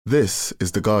This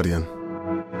is The Guardian.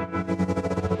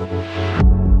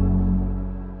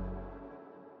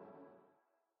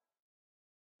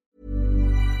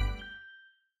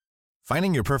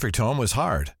 Finding your perfect home was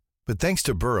hard, but thanks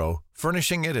to Burrow,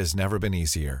 furnishing it has never been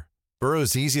easier.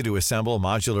 Burrow's easy-to-assemble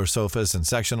modular sofas and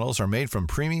sectionals are made from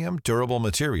premium, durable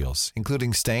materials,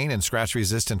 including stain and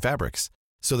scratch-resistant fabrics.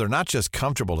 So they're not just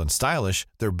comfortable and stylish,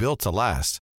 they're built to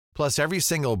last. Plus, every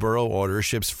single Burrow order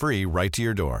ships free right to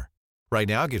your door. Right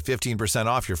now, get 15%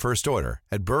 off your first order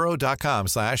at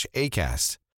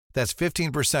burrow.com/ACAST. That's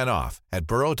 15% off at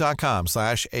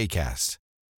burrow.com/ACAST.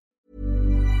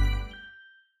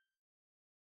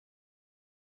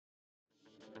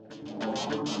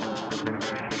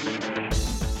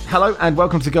 Hello and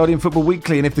welcome to Guardian Football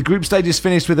Weekly. And if the group stage is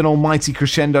finished with an almighty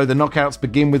crescendo, the knockouts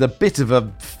begin with a bit of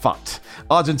a fut.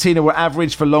 Argentina were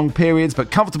average for long periods,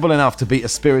 but comfortable enough to beat a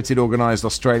spirited, organised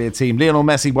Australia team. Lionel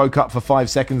Messi woke up for 5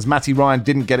 seconds. Matty Ryan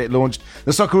didn't get it launched.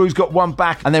 The Socceroos got one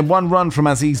back and then one run from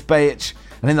Aziz Behich.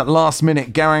 And in that last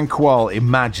minute, Garang Kual,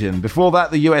 imagine. Before that,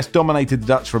 the US dominated the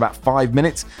Dutch for about 5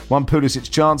 minutes, won Pulisic's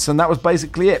chance, and that was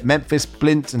basically it. Memphis,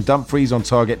 Blint and Dumfries on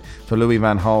target for Louis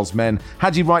van Gaal's men.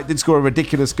 Haji Wright did score a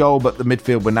ridiculous goal, but the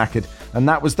midfield were knackered, and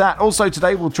that was that. Also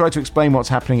today, we'll try to explain what's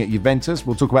happening at Juventus.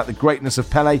 We'll talk about the greatness of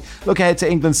Pele, look ahead to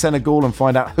England-Senegal, and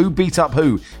find out who beat up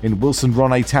who in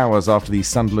Wilson-Ronay Towers after the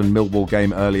Sunderland-Millwall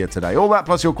game earlier today. All that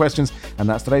plus your questions, and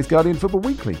that's today's Guardian Football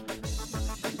Weekly.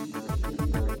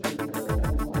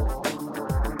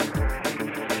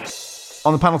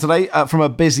 On the panel today, from a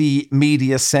busy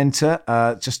media centre,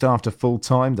 just after full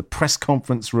time, the press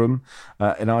conference room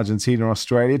in Argentina,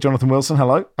 Australia. Jonathan Wilson,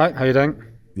 hello. Hi, how you doing?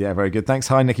 Yeah, very good, thanks.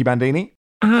 Hi, Nikki Bandini.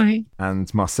 Hi.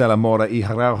 And Marcela Mora y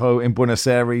Araujo in Buenos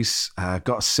Aires.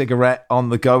 Got a cigarette on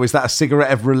the go. Is that a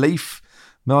cigarette of relief,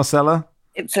 Marcela?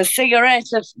 It's a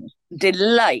cigarette of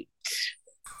delight.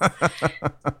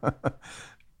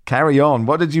 Carry on.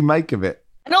 What did you make of it?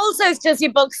 And also, it's just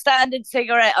your bog standard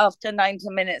cigarette after 90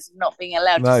 minutes of not being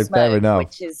allowed to smoke, fair enough.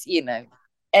 which is,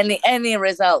 any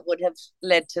result would have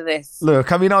led to this.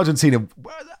 Look, I mean, Argentina,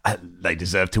 they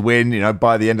deserved to win.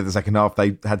 By the end of the second half,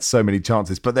 they had so many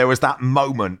chances. But there was that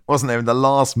moment, wasn't there, in the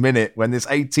last minute when this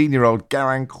 18-year-old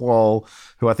Garang Kual,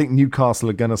 who I think Newcastle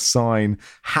are going to sign,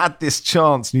 had this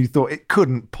chance and you thought it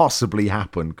couldn't possibly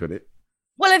happen, could it?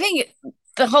 Well, I think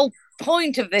the whole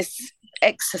point of this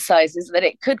exercise is that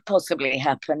it could possibly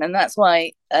happen, and that's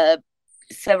why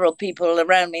several people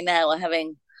around me now are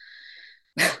having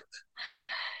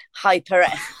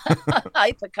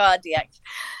hypercardiac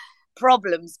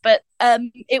problems. But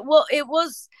it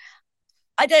was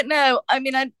I don't know. I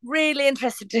mean, I'm really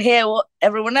interested to hear what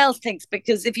everyone else thinks,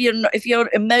 because if your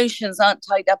emotions aren't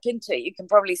tied up into it, you can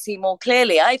probably see more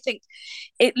clearly. I think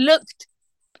it looked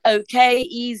okay,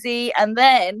 easy, and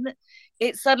then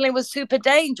it suddenly was super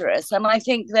dangerous. And I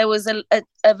think there was a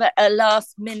very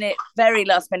last minute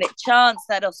chance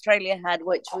that Australia had,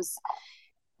 which was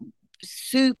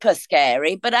super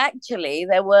scary. But actually,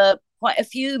 there were quite a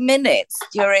few minutes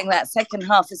during that second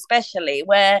half, especially,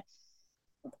 where,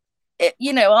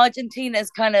 Argentina's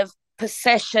kind of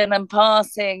possession and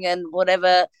passing and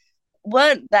whatever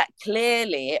weren't that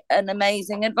clearly an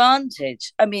amazing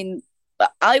advantage. I mean,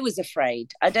 but I was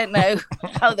afraid. I don't know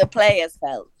how the players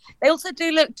felt. They also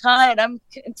do look tired. I'm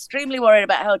extremely worried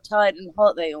about how tired and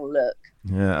hot they all look.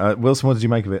 Yeah, Wilson, what did you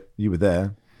make of it? You were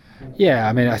there. Yeah,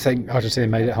 I mean, I think Argentina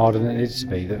made it harder than it needed to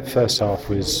be. The first half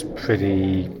was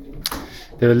pretty...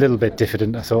 They were a little bit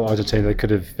diffident. I thought Argentina, they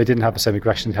didn't have the same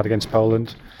aggression they had against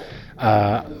Poland.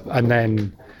 And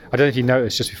then, I don't know if you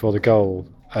noticed just before the goal,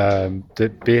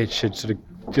 that Behich had sort of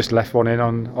just left one in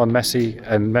on Messi,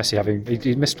 and Messi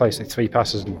he misplaced like 3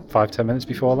 passes in 5-10 minutes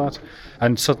before that,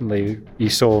 and suddenly you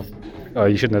saw, oh,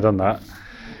 you shouldn't have done that,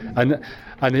 and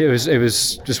it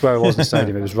was just where I was in the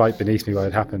stadium. It was right beneath me where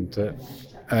it happened.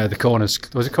 The corners,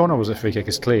 was it a corner or was it a free kick,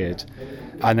 is cleared,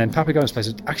 and then Papagones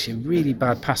plays actually a really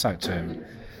bad pass out to him,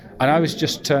 and I was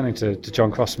just turning to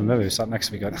John Crossman, who sat next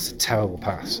to me, going, that's a terrible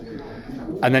pass.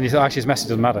 And then you thought, actually, his message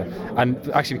doesn't matter. And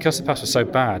actually, because the pass was so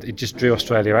bad, it just drew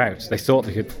Australia out. They thought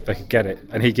they could get it,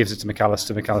 and he gives it to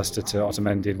McAllister to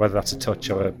Otamendi, and whether that's a touch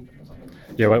or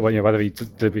whether he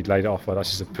deliberately laid it off, or that's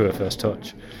just a poor first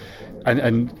touch.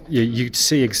 And you'd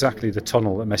see exactly the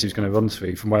tunnel that Messi was going to run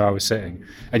through from where I was sitting,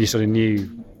 and you sort of knew.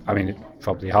 I mean,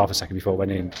 probably half a second before it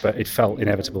went in, but it felt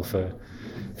inevitable for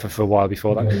a while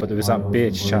before that. But there was that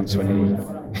Behich chance when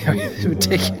it was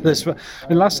ridiculous. I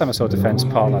mean, last time I saw a defence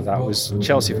part like that was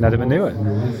Chelsea from Eddie Manua.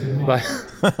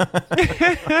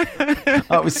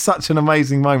 It was such an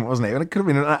amazing moment, wasn't it? It would have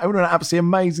been an absolutely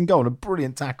amazing goal and a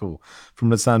brilliant tackle from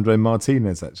Lisandro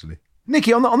Martinez, actually.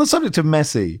 Nikki, on the subject of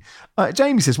Messi,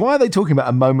 Jamie says, why are they talking about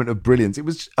a moment of brilliance? It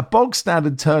was a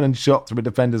bog-standard turn and shot through a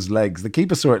defender's legs. The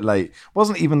keeper saw it late.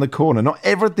 Wasn't even the corner. Not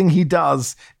everything he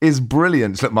does is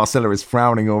brilliant. Look, Marcella is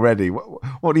frowning already.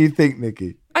 What do you think,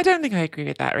 Nikki? I don't think I agree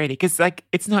with that, really, because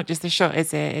it's not just the shot,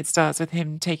 is it? It starts with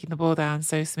him taking the ball down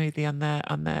so smoothly on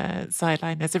the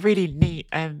sideline. There's a really neat,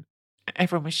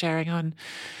 everyone was sharing on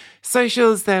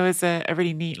socials, there was a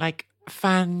really neat,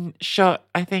 fan shot,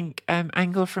 I think,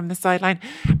 angle from the sideline,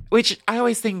 which I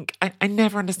always think, I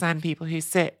never understand people who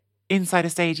sit inside a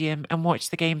stadium and watch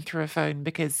the game through a phone,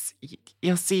 because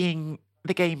you're seeing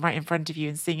the game right in front of you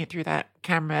and seeing it through that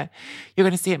camera, you're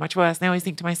going to see it much worse. And I always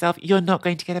think to myself, you're not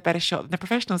going to get a better shot than the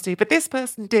professionals do. But this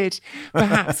person did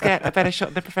perhaps get a better shot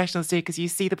than the professionals do, because you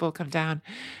see the ball come down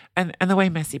and the way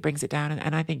Messi brings it down.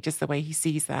 And I think just the way he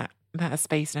sees that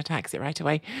space and attacks it right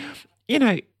away. You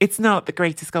know, it's not the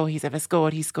greatest goal he's ever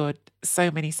scored. He scored so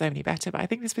many better. But I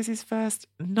think this was his first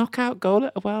knockout goal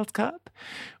at a World Cup,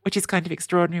 which is kind of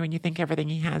extraordinary when you think everything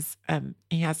he has done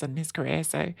in his career.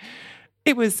 So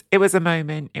it was a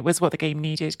moment. It was what the game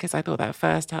needed, because I thought that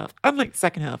first half, unlike the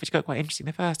second half, which got quite interesting,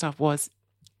 the first half was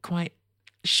quite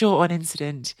short on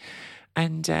incident,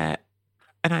 and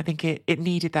I think it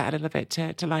needed that a little bit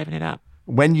to liven it up.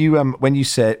 When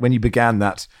you began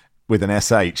that with an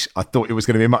SH, I thought it was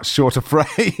going to be a much shorter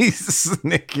phrase,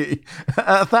 Nikki.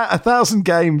 1,000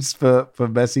 games for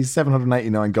Messi,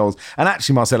 789 goals, and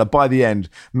actually, Marcella, by the end,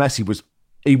 Messi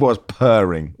was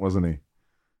purring, wasn't he?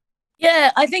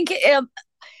 Yeah, I think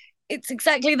it's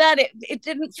exactly that. It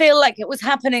didn't feel like it was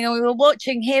happening, and we were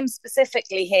watching him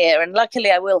specifically here. And luckily,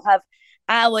 I will have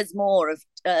hours more of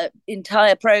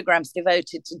entire programs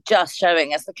devoted to just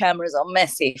showing us the cameras on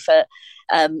Messi for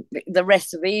the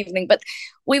rest of the evening. But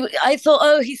I thought,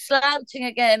 oh, he's slouching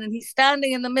again, and he's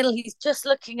standing in the middle. He's just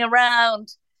looking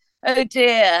around. Oh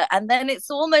dear! And then it's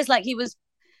almost like he was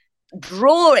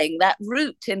drawing that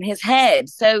route in his head.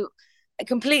 So I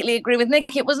completely agree with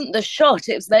Nick. It wasn't the shot,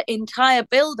 it was the entire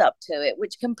build-up to it,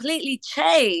 which completely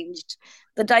changed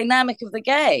the dynamic of the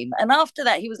game. And after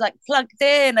that, he was plugged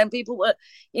in, and people were,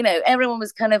 everyone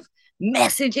was kind of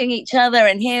messaging each other,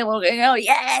 and here we're going, oh,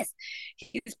 yes,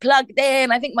 he's plugged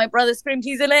in. I think my brother screamed,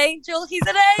 he's an angel.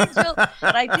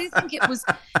 But I do think it was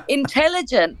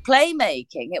intelligent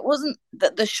playmaking. It wasn't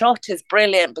that the shot is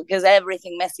brilliant because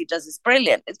everything Messi does is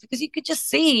brilliant. It's because you could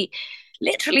just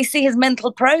literally see his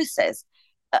mental process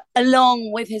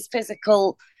along with his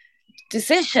physical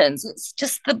decisions. It's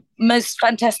just the most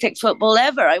fantastic football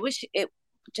ever. I wish it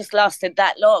just lasted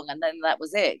that long and then that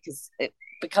was it, because it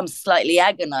becomes slightly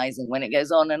agonizing when it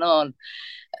goes on and on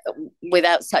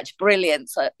without such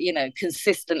brilliance,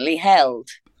 consistently held.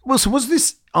 Well, so was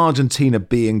this Argentina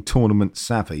being tournament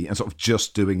savvy and sort of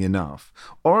just doing enough,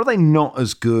 or are they not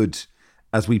as good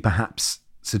as we perhaps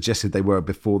suggested they were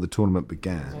before the tournament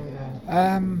began?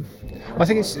 I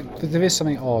think there is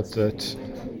something odd that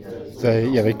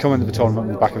they come into the tournament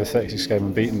on the back of a 36-game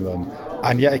unbeaten run,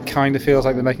 and yet it kind of feels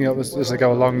like they're making up as they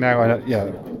go along now.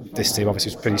 And this team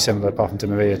obviously is pretty similar, apart from Di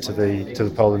Maria, to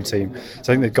the Poland team. So I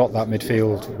think they've got that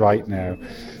midfield right now.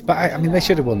 But I mean, they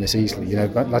should have won this easily.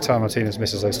 Lautaro Martinez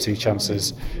misses those two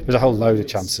chances. There's a whole load of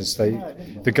chances. The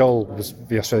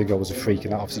Australian goal was a freak,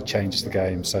 and that obviously changes the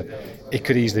game. So it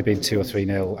could easily have been 2 or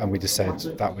 3-0, and we just said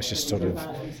that was just sort of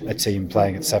a team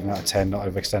playing at 7 out of 10, not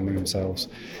overextending themselves.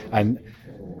 And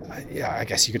I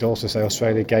guess you could also say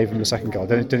Australia gave them the second goal. I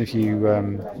don't know if you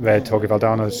read Jorge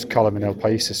Valdano's column in El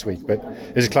País this week, but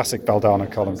it's a classic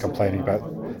Valdano column complaining about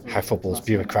how football's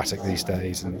bureaucratic these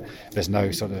days and there's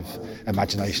no sort of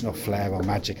imagination or flair or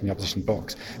magic in the opposition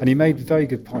box. And he made a very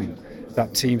good point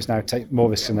that teams now take more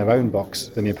risks in their own box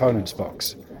than the opponent's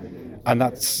box. And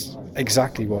that's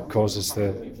exactly what causes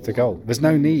the goal. There's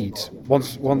no need,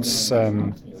 once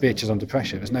Beach is under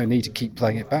pressure, there's no need to keep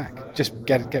playing it back. Just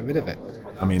get rid of it.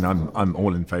 I mean, I'm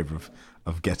all in favour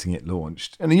of getting it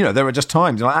launched. And, there are just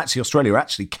times, Australia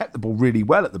actually kept the ball really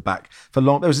well at the back for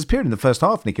long. There was this period in the first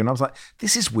half, Nicky, and I was like,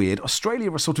 this is weird.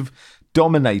 Australia are sort of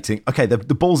dominating. Okay, the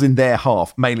ball's in their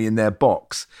half, mainly in their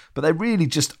box, but they really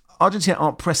just, Argentina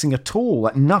aren't pressing at all.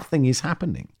 Nothing is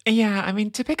happening. Yeah, I mean,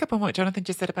 to pick up on what Jonathan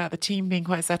just said about the team being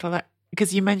quite settled,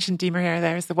 because you mentioned Di Maria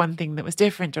there as the one thing that was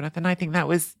different, Jonathan. I think that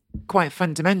was quite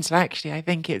fundamental, actually. I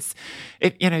think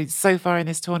so far in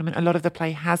this tournament, a lot of the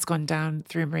play has gone down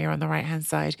through Maria on the right-hand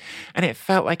side. And it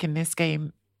felt like in this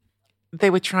game, they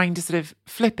were trying to sort of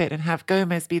flip it and have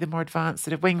Gomez be the more advanced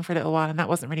sort of wing for a little while, and that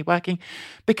wasn't really working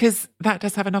because that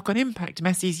does have a knock-on impact.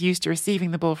 Messi's used to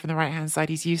receiving the ball from the right-hand side.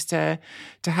 He's used to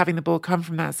having the ball come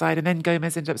from that side, and then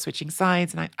Gomez ended up switching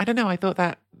sides. And I don't know, I thought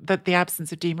that the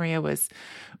absence of Di Maria was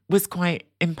quite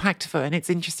impactful, and it's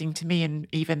interesting to me, and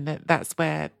even that's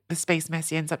where the space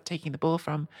Messi ends up taking the ball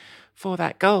from for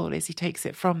that goal, is he takes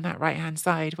it from that right-hand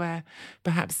side where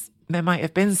perhaps there might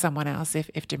have been someone else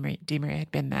if Di Maria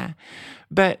had been there.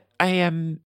 But I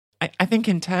think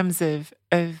in terms of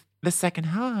the second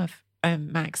half,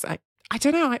 Max, I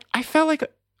don't know. I felt like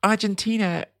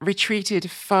Argentina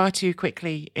retreated far too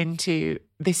quickly into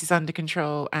this is under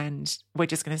control and we're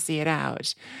just going to see it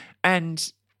out.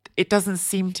 And it doesn't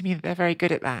seem to me that they're very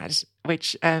good at that,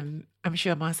 which I'm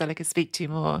sure Marcelo could speak to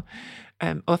more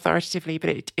authoritatively,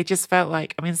 but it just felt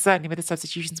like, I mean, certainly with the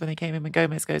substitutions when they came in, when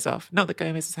Gomez goes off, not that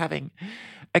Gomez was having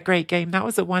a great game, that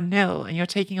was a 1-0, and you're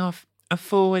taking off a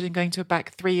forward and going to a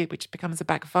back three, which becomes a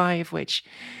back five, which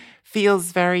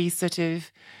feels very sort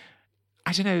of,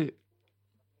 I don't know,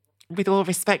 with all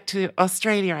respect to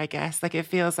Australia, I guess, like it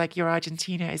feels like you're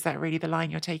Argentina. Is that really the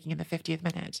line you're taking in the 50th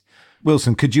minute?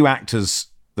 Wilson, could you act as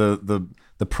the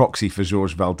proxy for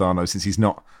Jorge Valdano, since he's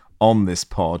not on this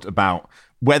pod, about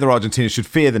whether Argentina should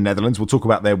fear the Netherlands? We'll talk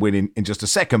about their win in just a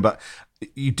second, but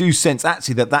you do sense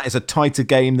actually that is a tighter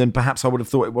game than perhaps I would have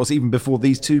thought it was even before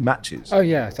these two matches. Oh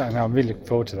yeah, I'm really looking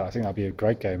forward to that. I think that'll be a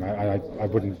great game. I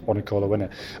wouldn't want to call a winner.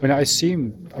 I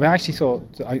actually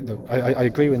thought, I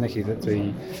agree with Nicky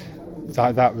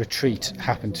that retreat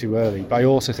happened too early, but I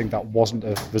also think that wasn't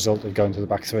a result of going to the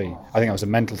back three. I think that was a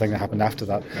mental thing that happened after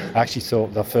that. I actually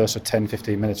thought the first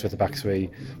 10-15 minutes with the back three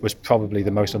was probably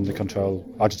the most under control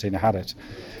Argentina had it,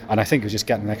 and I think it was just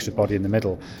getting an extra body in the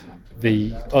middle.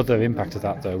 The other impact of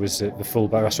that, though, was that the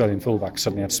Australian fullback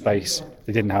suddenly had space.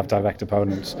 They didn't have direct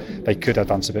opponents. They could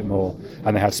advance a bit more,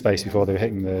 and they had space before they were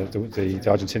hitting the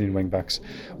Argentinian wing backs,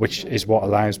 which is what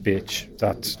allows Bic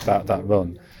that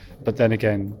run. But then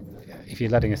again, if you're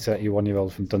letting a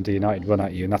 31-year-old from Dundee United run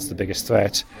at you, and that's the biggest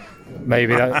threat,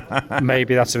 maybe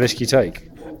that's a risk you take.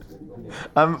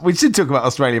 We should talk about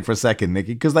Australia for a second,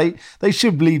 Nicky, because they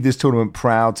should leave this tournament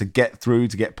proud to get through,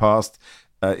 to get past,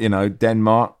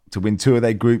 Denmark, to win 2 of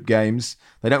their group games.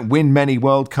 They don't win many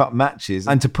World Cup matches,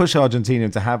 and to push Argentina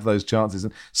to have those chances.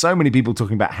 And so many people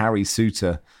talking about Harry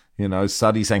Souttar.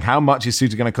 Suddy saying, how much is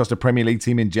Souttar going to cost a Premier League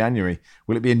team in January?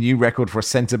 Will it be a new record for a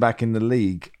centre-back in the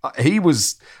league? He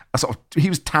was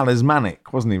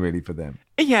talismanic, wasn't he, really, for them?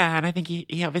 Yeah, and I think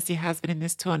he obviously has been in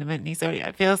this tournament. And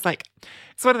it feels like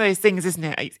it's one of those things, isn't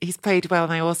it? He's played well,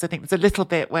 and I also think there's a little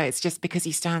bit where it's just because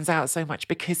he stands out so much,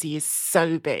 because he is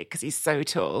so big, because he's so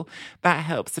tall, that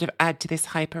helps sort of add to this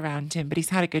hype around him. But he's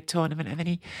had a good tournament, and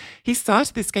then he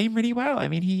started this game really well. I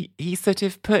mean, he sort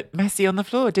of put Messi on the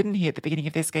floor, didn't he, at the beginning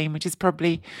of this game, which is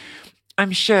probably,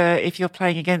 I'm sure, if you're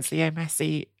playing against Leo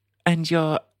Messi and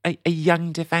you're a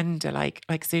young defender like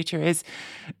Souttar is,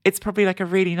 it's probably like a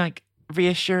really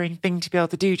reassuring thing to be able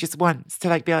to do just once,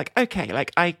 to be like, okay,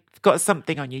 I've got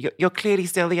something on you. You're clearly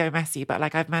still Leo Messi, but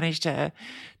I've managed to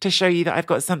show you that I've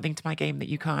got something to my game that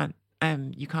you can't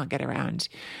get around.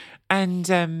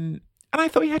 And I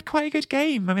thought he had quite a good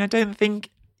game. I mean, I don't think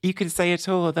you could say at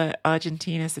all that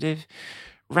Argentina sort of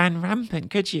ran rampant,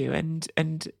 could you?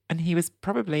 And he was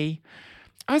probably,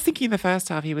 I was thinking in the first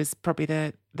half he was probably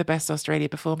the best Australia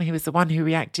performer. He was the one who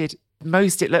reacted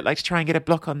most, it looked like, to try and get a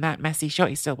block on that Messi shot.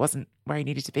 He still wasn't where he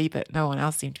needed to be, but no one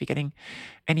else seemed to be getting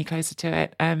any closer to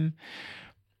it. And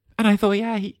I thought,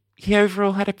 yeah, he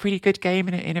overall had a pretty good game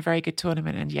in a very good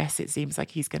tournament. And yes, it seems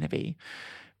like he's going to be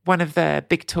one of the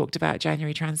big talked about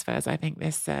January transfers, I think,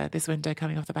 this window,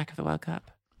 coming off the back of the World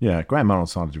Cup. Yeah, Graham Arnold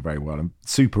started very well and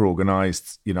super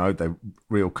organised. They're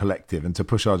real collective, and to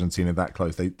push Argentina that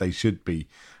close, they should be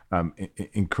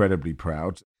incredibly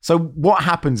proud. So what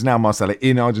happens now, Marcelo,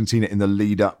 in Argentina in the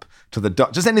lead up to the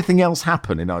Dutch? Does anything else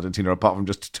happen in Argentina apart from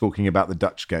just talking about the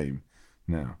Dutch game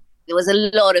now? There was a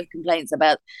lot of complaints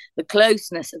about the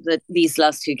closeness of these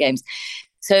last 2 games.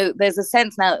 So there's a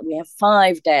sense now that we have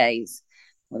 5 days.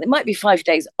 Well, there might be 5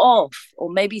 days off, or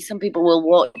maybe some people will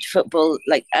watch football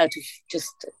out of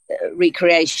just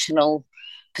recreational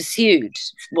pursuit,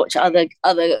 watch other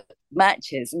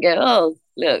matches and go, oh,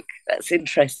 look, that's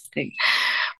interesting.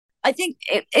 I think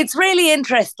it's really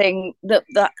interesting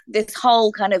that this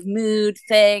whole kind of mood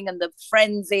thing and the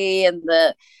frenzy and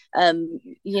the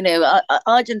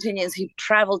Argentinians who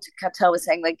traveled to Qatar were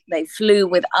saying they flew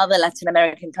with other Latin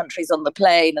American countries on the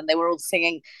plane, and they were all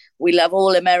singing "We love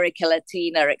all America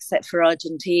Latina except for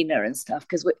Argentina" and stuff,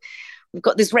 because we've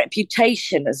got this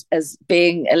reputation as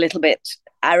being a little bit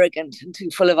arrogant and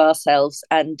too full of ourselves.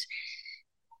 And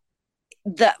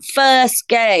that first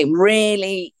game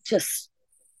really just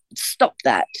stopped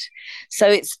that. So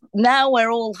it's now we're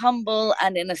all humble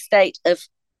and in a state of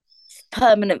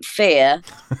permanent fear,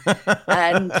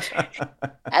 and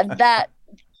that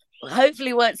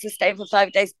hopefully won't sustain for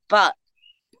 5 days. But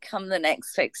come the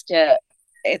next fixture,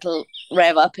 it'll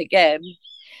rev up again.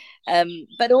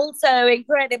 But also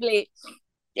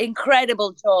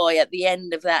incredible joy at the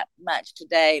end of that match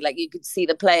today. Like, you could see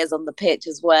the players on the pitch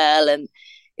as well, and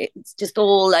it's just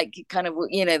all like kind of,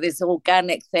 this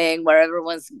organic thing where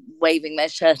everyone's waving their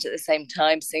shirt at the same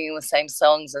time, singing the same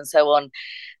songs and so on.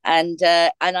 And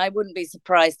I wouldn't be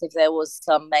surprised if there was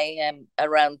some mayhem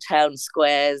around town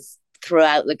squares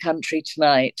throughout the country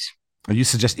tonight. Are you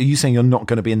saying you're not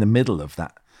going to be in the middle of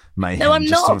that mayhem? No, I'm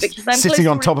not, because I'm sitting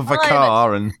on top of a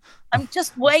car and... I'm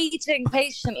just waiting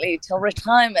patiently till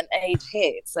retirement age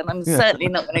hits, and I'm certainly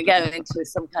not going to go into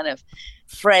some kind of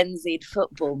frenzied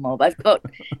football mob. I've got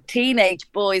teenage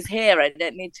boys here. I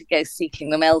don't need to go seeking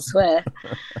them elsewhere.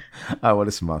 Oh, well,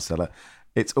 listen, Marcella,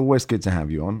 it's always good to have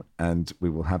you on, and we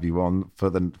will have you on for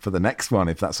the next one,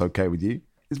 if that's okay with you.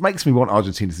 It makes me want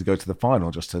Argentina to go to the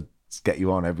final just to get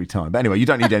you on every time. But anyway, you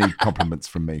don't need any compliments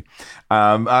from me.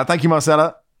 Thank you,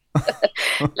 Marcella.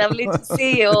 Lovely to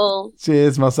see you all.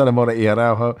 Cheers, Marcela Moretti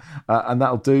Araujo. And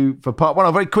that'll do for part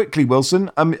one. Very quickly, Wilson,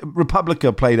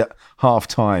 Republica played at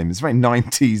half-time. It's a very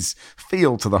 90s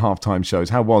feel to the half-time shows.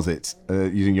 How was it,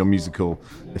 using your musical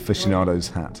aficionado's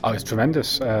hat? Oh, it's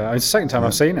tremendous. It's the second time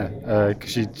I've seen her,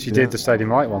 because she did the Stadium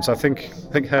Light once. I think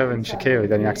her and Shakira are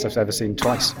the only acts I've ever seen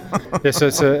twice. Yeah, so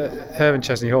it's her and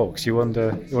Chesney Hawkes. You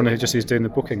wonder who's doing the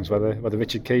bookings, whether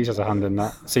Richard Keys has a hand in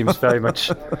that. Seems very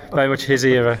much his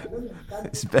era.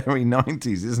 It's very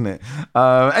 90s, isn't it?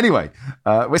 Anyway,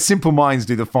 where Simple Minds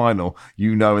do the final,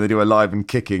 and they do a live and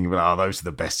kicking, but those are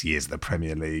the best years of the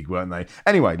Premier League, weren't they?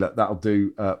 Anyway, look, that'll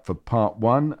do for part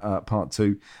one. Part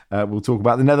two, we'll talk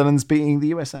about the Netherlands beating the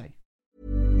USA.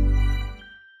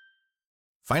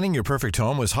 Finding your perfect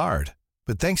home was hard,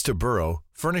 but thanks to Burrow,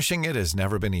 furnishing it has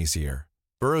never been easier.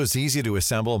 Burrow's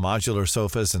easy-to-assemble modular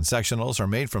sofas and sectionals are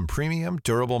made from premium,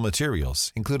 durable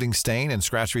materials, including stain and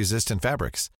scratch-resistant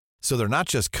fabrics. So they're not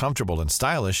just comfortable and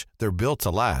stylish, they're built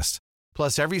to last.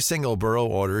 Plus, every single Burrow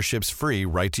order ships free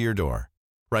right to your door.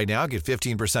 Right now, get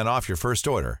 15% off your first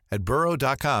order at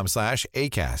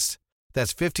burrow.com/ACAST.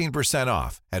 That's 15%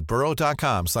 off at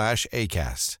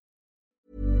burrow.com/ACAST.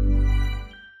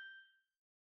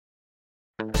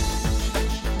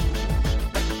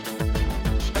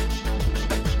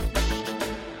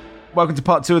 Welcome to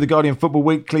part two of the Guardian Football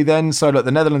Weekly then. So look,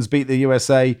 the Netherlands beat the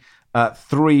USA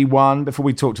 3-1. Before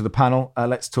we talk to the panel,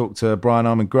 let's talk to Brian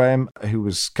Armand-Graham, who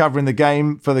was covering the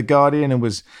game for the Guardian and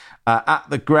was at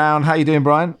the ground. How you doing,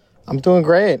 Brian? I'm doing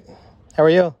great. How are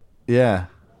you? Yeah,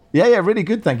 really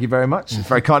good. Thank you very much. It's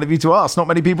very kind of you to ask. Not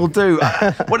many people do.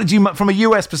 What did you, from a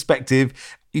US perspective,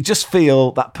 you just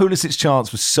feel that Pulisic's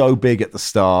chance was so big at the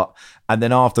start, and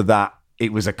then after that,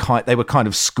 it was they were kind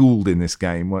of schooled in this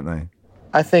game, weren't they?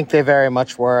 I think they very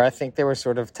much were. I think they were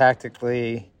sort of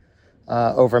tactically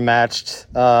overmatched.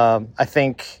 I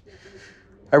think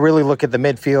I really look at the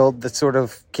midfield, the sort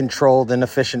of controlled and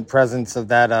efficient presence of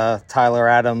that Tyler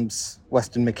Adams,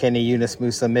 Weston McKennie, Yunus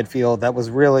Musa midfield. That was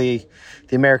really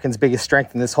the Americans' biggest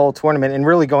strength in this whole tournament. And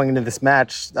really going into this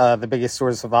match, the biggest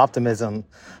source of optimism.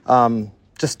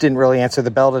 Just didn't really answer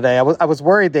the bell today. I was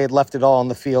worried they had left it all on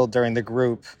the field during the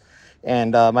group.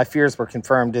 And my fears were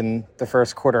confirmed in the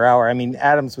first quarter hour. I mean,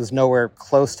 Adams was nowhere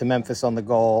close to Memphis on the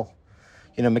goal.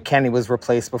 McKennie was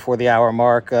replaced before the hour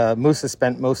mark. Musa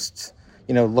spent looked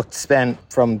spent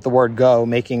from the word go,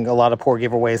 making a lot of poor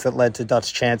giveaways that led to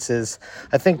Dutch chances.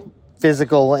 I think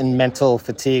physical and mental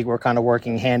fatigue were kind of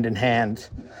working hand in hand.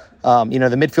 The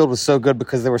midfield was so good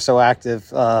because they were so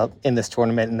active in this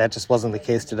tournament, and that just wasn't the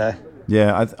case today.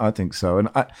 Yeah, I think so.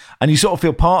 And you sort of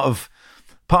feel part of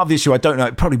the issue, I don't know,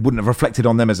 it probably wouldn't have reflected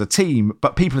on them as a team,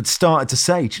 but people had started to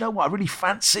say, do you know what, I really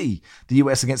fancy the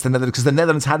US against the Netherlands, because the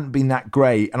Netherlands hadn't been that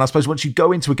great. And I suppose once you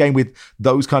go into a game with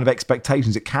those kind of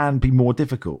expectations, it can be more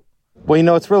difficult.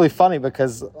 Well, it's really funny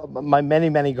because my many,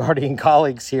 many Guardian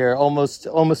colleagues here, almost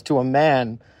to a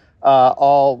man,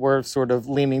 all were sort of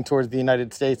leaning towards the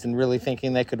United States and really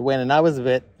thinking they could win. And I was a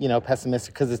bit,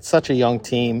 pessimistic because it's such a young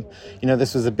team.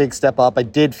 This was a big step up. I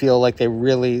did feel like they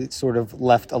really sort of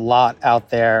left a lot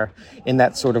out there in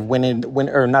that sort of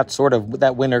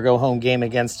that win or go home game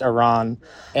against Iran.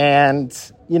 And,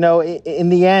 in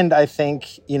the end, I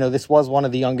think, this was one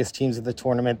of the youngest teams of the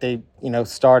tournament. They,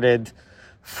 started,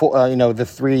 the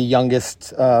three youngest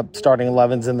starting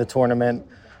 11s in the tournament.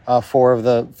 four of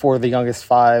the youngest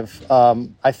five.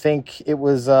 I think it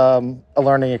was a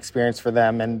learning experience for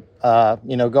them, and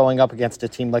going up against a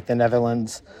team like the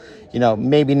Netherlands,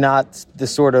 maybe not the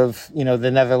sort of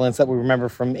the Netherlands that we remember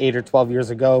from 8 or 12 years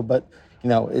ago, but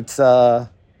it's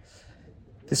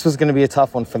this was going to be a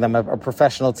tough one for them. A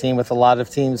professional team with a lot of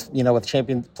teams,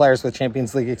 with players with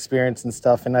Champions League experience and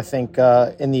stuff. And I think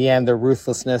in the end, their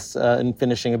ruthlessness and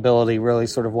finishing ability really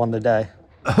sort of won the day.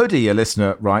 Hoodie, a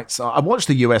listener, writes, I watched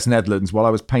the US-Netherlands while I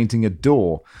was painting a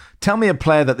door. Tell me a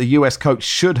player that the US coach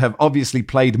should have obviously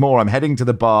played more. I'm heading to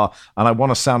the bar and I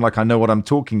want to sound like I know what I'm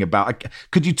talking about.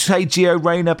 Could you say Gio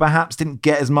Reyna perhaps didn't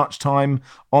get as much time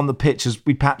on the pitch as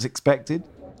we perhaps expected?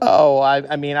 Oh,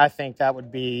 I mean, I think that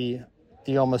would be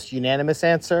the almost unanimous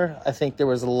answer. I think there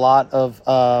was a lot of...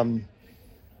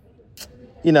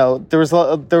 there was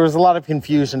a lot of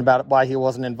confusion about why he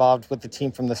wasn't involved with the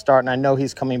team from the start, and I know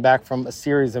he's coming back from a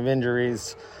series of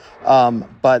injuries.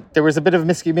 But there was a bit of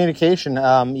miscommunication,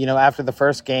 after the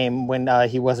first game when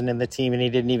he wasn't in the team and he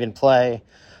didn't even play.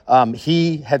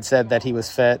 He had said that he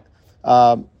was fit,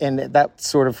 and that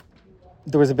sort of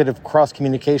there was a bit of cross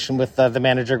communication with the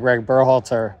manager Greg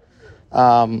Berhalter.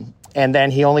 And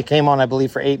then he only came on, I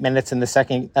believe, for 8 minutes in the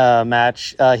second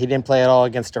match. He didn't play at all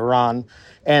against Iran.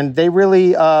 And they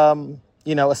really,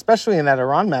 especially in that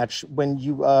Iran match, when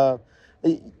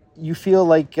you feel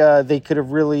like they could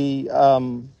have really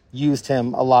used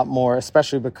him a lot more,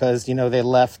 especially because, they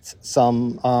left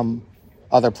some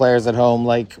other players at home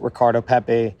like Ricardo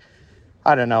Pepi.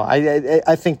 I don't know.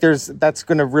 I think that's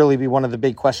going to really be one of the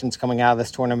big questions coming out of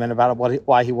this tournament about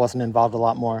why he wasn't involved a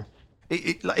lot more.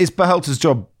 Is Berhalter's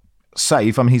job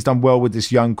safe? I mean, he's done well with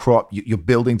this young crop. You're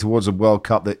building towards a World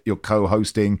Cup that you're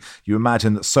co-hosting. You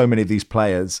imagine that so many of these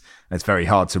players, and it's very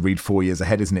hard to read 4 years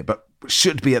ahead, isn't it? But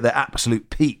should be at their absolute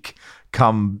peak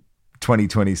come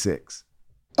 2026.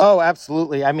 Oh,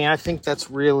 absolutely. I mean, I think that's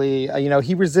really,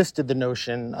 he resisted the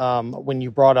notion when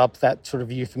you brought up that sort of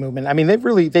youth movement. I mean,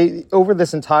 they over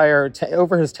this entire,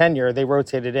 over his tenure, they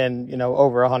rotated in,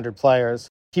 over 100 players.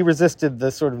 He resisted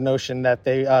the sort of notion that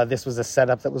this was a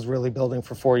setup that was really building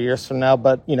for 4 years from now.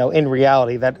 But, in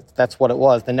reality, that's what it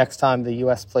was. The next time the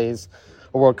U.S. plays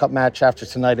a World Cup match after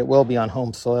tonight, it will be on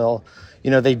home soil.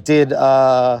 They did...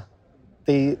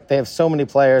 They have so many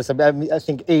players. I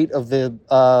think 8 of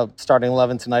the starting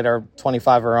 11 tonight are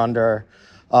 25 or under.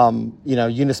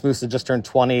 Yunus Musa just turned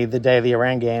 20 the day of the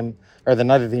Iran game, or the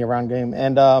night of the Iran game.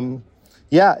 And,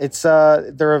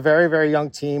 they're a very, very young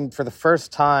team. For the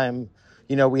first time,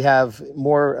 we have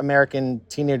more American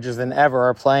teenagers than ever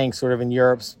are playing sort of in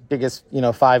Europe's biggest,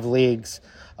 5 leagues,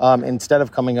 instead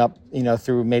of coming up,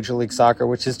 through Major League Soccer,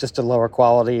 which is just a lower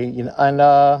quality.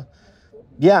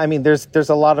 There's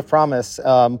a lot of promise.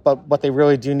 But what they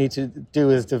really do need to do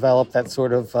is develop that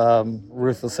sort of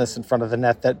ruthlessness in front of the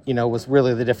net that, was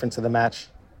really the difference of the match.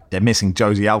 They're missing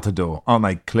Josie Altidore, aren't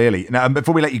they? Clearly. Now,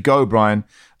 before we let you go, Brian,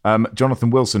 Jonathan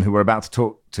Wilson, who we're about to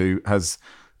talk to, has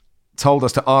told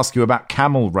us to ask you about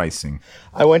camel racing.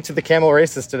 I went to the camel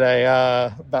races today,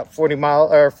 about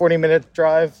 40-minute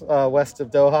drive west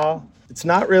of Doha. It's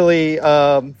not really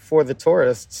for the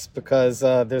tourists because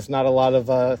there's not a lot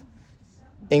of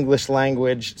English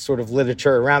language sort of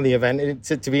literature around the event.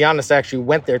 To be honest, I actually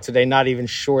went there today, not even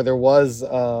sure there was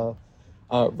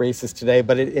races today,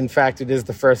 but in fact, it is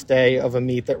the first day of a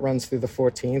meet that runs through the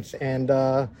 14th. And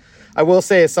I will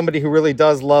say, as somebody who really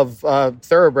does love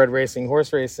thoroughbred racing,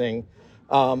 horse racing,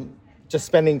 just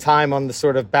spending time on the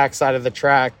sort of backside of the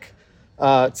track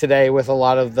today with a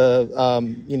lot of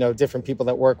the, different people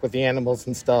that work with the animals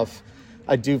and stuff,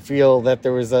 I do feel that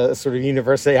there was a sort of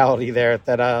universality there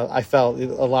that I felt a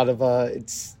lot of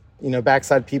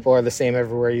backside people are the same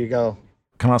everywhere you go.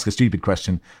 Can I ask a stupid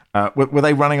question? Were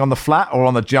they running on the flat or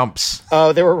on the jumps?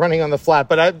 Oh, they were running on the flat.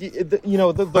 But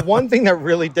the one thing that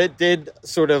really did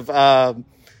sort of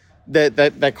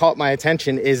that caught my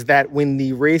attention is that when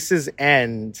the races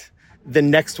end, the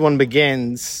next one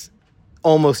begins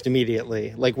almost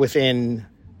immediately, like within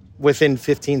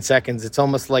 15 seconds. It's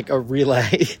almost like a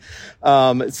relay.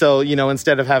 So,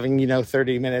 instead of having,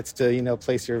 30 minutes to,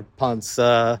 place your punts,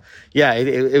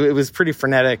 it was pretty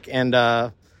frenetic. And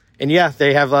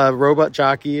they have robot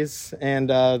jockeys and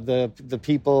the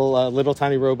people, little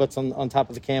tiny robots on top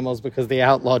of the camels because they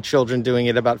outlawed children doing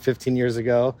it about 15 years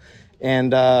ago.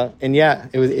 And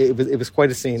it was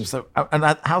quite a scene. So,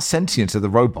 and how sentient are the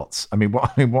robots? I mean,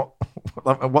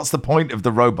 what's the point of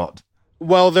the robot?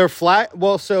 Well, they're flat.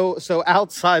 Well, so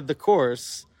outside the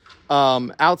course,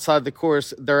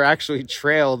 they're actually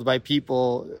trailed by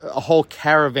people, a whole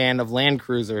caravan of Land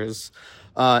Cruisers.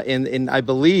 And I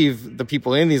believe the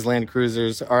people in these Land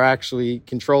Cruisers are actually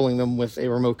controlling them with a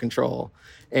remote control.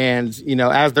 And,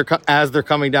 as they're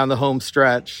coming down the home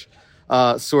stretch,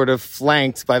 sort of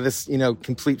flanked by this,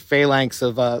 complete phalanx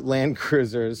of Land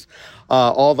Cruisers,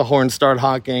 all the horns start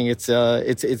honking. It's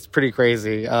pretty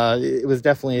crazy. It was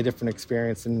definitely a different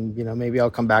experience, and maybe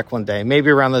I'll come back one day, maybe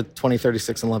around the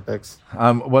 2036 Olympics.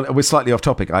 Well, we're slightly off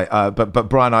topic. But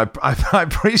Brian, I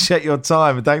appreciate your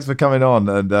time, and thanks for coming on.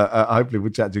 And hopefully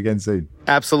we'll chat to you again soon.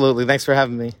 Absolutely, thanks for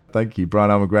having me. Thank you,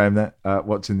 Brian Almond-Graham there,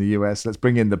 watching the US. Let's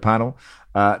bring in the panel.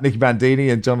 Nicky Bandini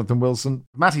and Jonathan Wilson.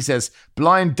 Matty says,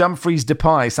 Blind Dumfries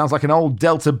Depay sounds like an old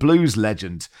Delta Blues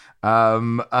legend.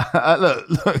 Look,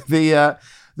 the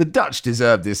Dutch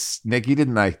deserved this, Nicky,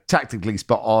 didn't they? Tactically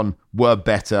spot on, were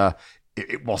better.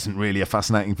 It wasn't really a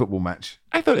fascinating football match.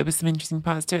 I thought there was some interesting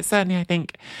parts to it. Certainly, I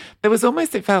think there was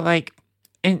almost, it felt like,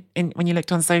 in when you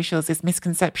looked on socials, this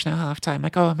misconception at halftime,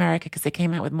 like, America, because they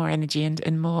came out with more energy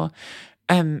and more...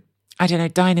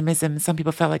 dynamism. Some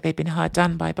people felt like they'd been hard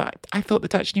done by, but I thought the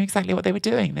Dutch knew exactly what they were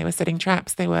doing. They were setting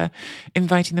traps. They were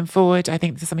inviting them forward. I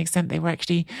think to some extent they were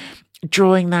actually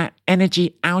drawing that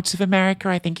energy out of America.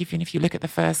 I think even if you look at the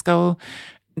first goal,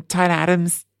 Tyler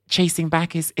Adams chasing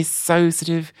back is so sort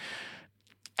of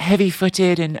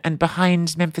heavy-footed and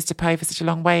behind Memphis Depay for such a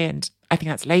long way. And I think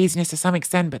that's laziness to some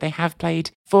extent, but they have played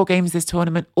 4 games this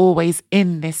tournament, always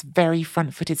in this very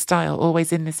front-footed style,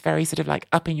 always in this very sort of like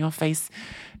up-in-your-face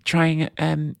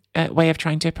way of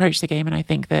trying to approach the game. And I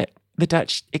think that the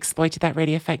Dutch exploited that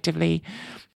really effectively.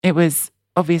 It was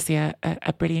obviously a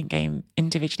brilliant game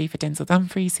individually for Denzel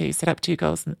Dumfries, who set up 2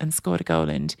 goals and scored a goal.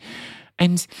 And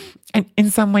in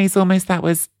some ways, almost that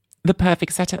was the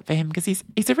perfect setup for him, because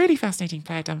he's a really fascinating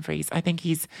player, Dumfries. I think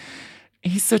he's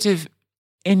sort of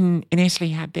in Italy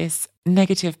had this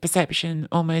negative perception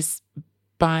almost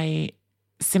by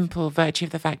simple virtue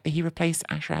of the fact that he replaced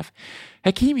Achraf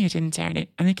Hakimi at Inter, and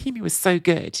Hakimi was so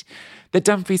good that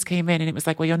Dumfries came in and it was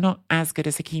like, well, you're not as good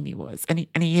as Hakimi was, and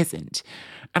he isn't.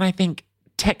 And I think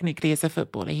technically as a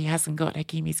footballer, he hasn't got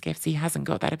Hakimi's gifts. He hasn't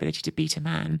got that ability to beat a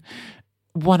man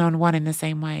one-on-one in the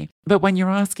same way. But when you're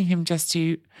asking him just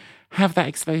to have that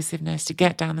explosiveness, to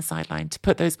get down the sideline, to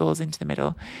put those balls into the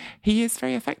middle, he is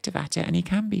very effective at it, and he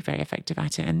can be very effective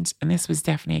at it. And this was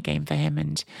definitely a game for him.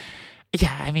 And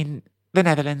yeah, I mean, the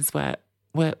Netherlands were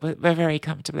very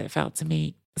comfortable, it felt to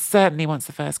me, certainly once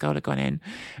the first goal had gone in.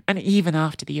 And even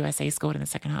after the USA scored in the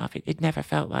second half, it never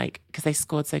felt like, because they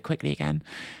scored so quickly again,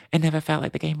 it never felt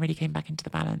like the game really came back into the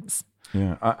balance.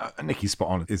 Yeah, Nicky's spot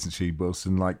on, isn't she,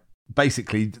 Wilson? Like,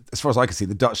 basically, as far as I can see,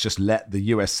 the Dutch just let the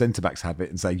US centre-backs have it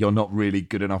and say, you're not really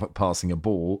good enough at passing a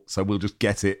ball, so we'll just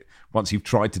get it once you've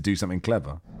tried to do something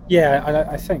clever. Yeah,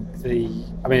 I think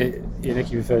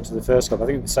Nicky referred to the first goal. I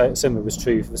think similar was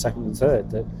true for the second and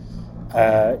third, that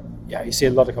you see a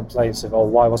lot of complaints of,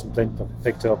 why wasn't Blind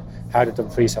picked up? How did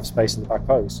Dumfries have space in the back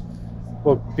post?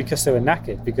 Well, because they were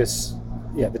knackered, because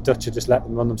the Dutch had just let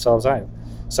them run themselves out.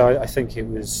 So I think it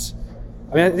was...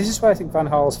 this is why I think Van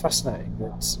Gaal's fascinating,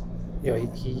 that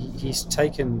he's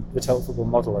taken the total football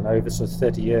model, and over sort of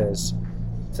 30 years,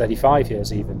 35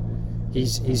 years even,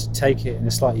 he's taken it in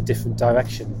a slightly different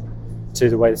direction to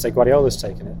the way that, say, Guardiola's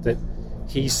taken it, that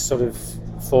he's sort of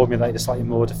formulated a slightly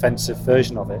more defensive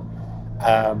version of it.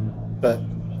 But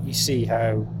you see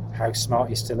how smart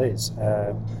he still is.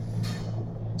 I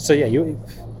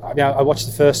watched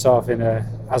the first half in an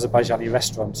Azerbaijani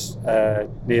restaurant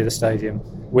near the stadium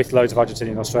with loads of Argentinian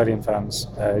and Australian fans.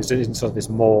 It was in sort of this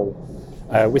mall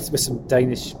with some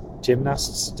Danish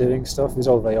gymnasts doing stuff. It was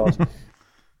all very odd.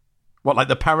 What, like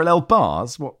the parallel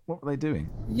bars? What were they doing?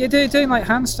 Yeah, they're doing like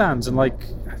handstands and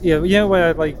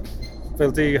where like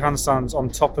they'll do handstands on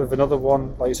top of another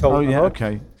one, like it's holding them up.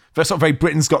 Okay. That's not very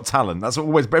Britain's Got Talent. That's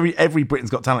always every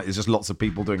Britain's Got Talent is just lots of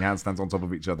people doing handstands on top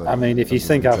of each other. I mean, if you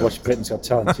think I've watched Britain's Got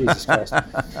Talent, Jesus Christ.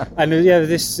 And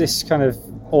this kind of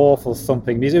awful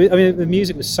thumping music. I mean, the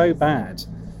music was so bad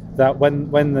that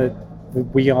when the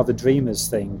We Are the Dreamers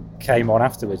thing came on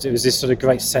afterwards, it was this sort of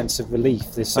great sense of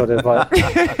relief. This sort of like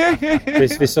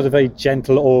this sort of very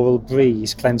gentle oral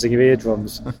breeze cleansing your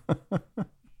eardrums.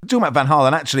 Talking about Van Gaal,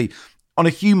 and actually, on a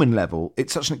human level,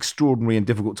 it's such an extraordinary and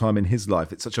difficult time in his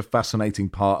life. It's such a fascinating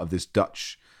part of this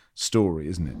Dutch story,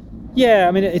 isn't it? Yeah,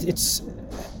 I mean, it's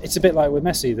a bit like with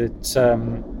Messi,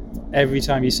 that every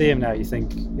time you see him now, you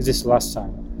think, is this the last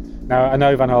time? Now, I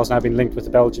know Van Gaal's now been linked with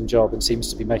the Belgium job and seems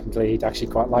to be making clear he'd actually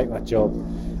quite like that job.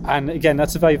 And again,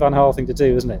 that's a very Van Gaal thing to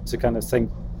do, isn't it? To kind of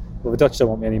think, well, the Dutch don't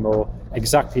want me anymore,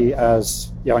 exactly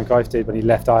as Johan Cruyff did when he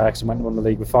left Ajax and went and won the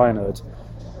league with Feyenoord.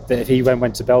 That if he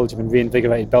went to Belgium and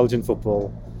reinvigorated Belgian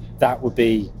football, that would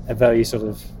be a very sort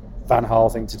of Van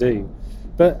Gaal thing to do.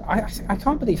 But I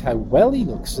can't believe how well he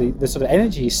looks, the sort of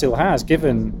energy he still has,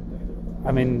 given,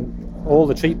 I mean, all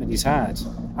the treatment he's had.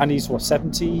 and he's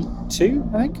 72,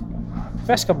 I think.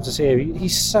 Press conferences here,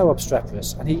 he's so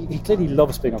obstreperous, and he clearly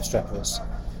loves being obstreperous.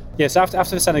 Yes, after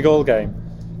the Senegal game,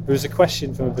 there was a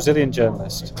question from a Brazilian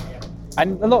journalist,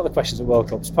 and a lot of the questions at World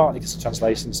Cups, partly because the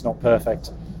translation's not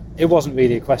perfect, it wasn't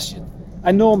really a question.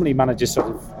 And normally managers sort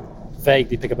of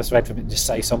vaguely pick up a thread from it and just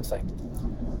say something.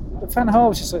 But Van Gaal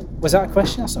was just like, was that a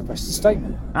question? That's not a question, it's a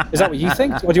statement. Is that what you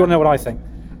think? Or do you want to know what I think?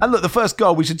 And look, the first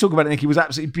goal, we should talk about it, Nicky, was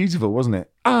absolutely beautiful, wasn't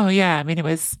it? Oh, yeah. I mean, it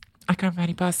was, I can't remember how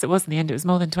many passes it was in the end. It was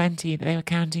more than 20 that they were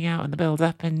counting out on the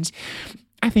build-up. And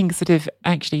I think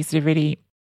actually really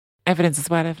evidence as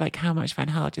well of like how much Van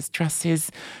Gaal just trusts his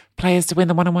players to win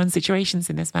the one-on-one situations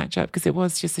in this matchup, because it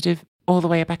was just sort of all the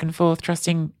way back and forth,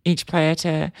 trusting each player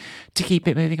to keep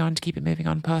it moving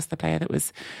on past the player that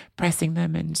was pressing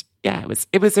them. And yeah,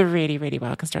 it was a really, really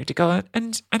well constructed goal.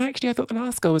 And actually I thought the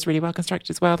last goal was really well constructed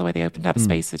as well, the way they opened up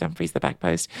space for Dumfries, the back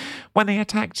post. When they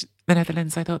attacked the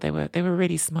Netherlands, I thought they were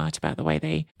really smart about the way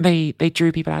they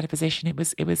drew people out of position. It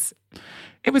was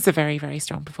a very, very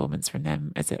strong performance from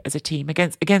them as a team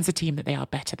against a team that they are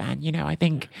better than. You know, I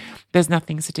think there's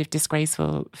nothing sort of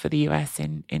disgraceful for the US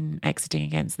in exiting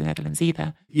against the Netherlands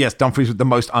either. Yes, Dumfries was the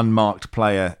most unmarked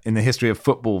player in the history of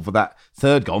football for that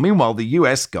third goal. Meanwhile, the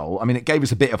US goal, I mean, it gave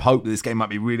us a bit of hope that this game might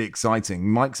be really exciting.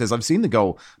 Mike says, I've seen the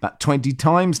goal about 20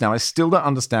 times now. I still don't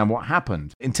understand what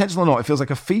happened. Intentional or not, it feels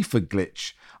like a FIFA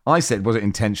glitch. I said, was it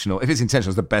intentional? If it's intentional,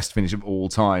 it's the best finish of all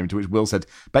time. To which Will said,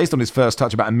 based on his first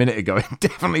touch about a minute ago, it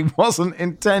definitely wasn't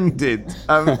intended.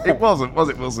 It wasn't, was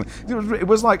it, Wilson? It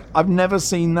was like, I've never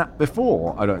seen that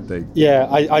before, I don't think. Yeah,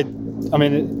 I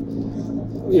mean,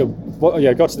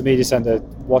 got to the media centre,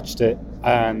 watched it,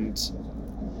 and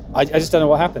I just don't know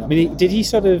what happened. I mean, did he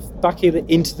sort of backheel it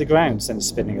into the ground, send it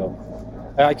spinning up?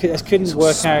 I couldn't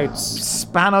work out.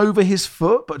 Span over his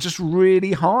foot, but just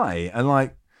really high, and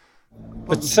like.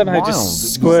 But somehow wild.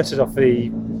 Just squirted off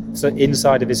the sort of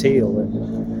inside of his heel,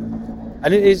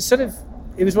 and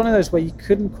it was one of those where you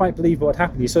couldn't quite believe what had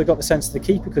happened. You sort of got the sense that the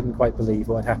keeper couldn't quite believe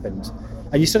what had happened,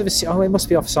 and you sort of assume, it must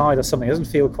be offside or something. It doesn't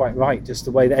feel quite right, just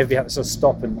the way that everybody had to sort of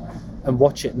stop and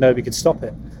watch it, and nobody could stop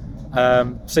it.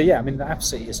 So yeah, I mean,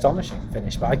 absolutely astonishing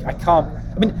finish. But I can't.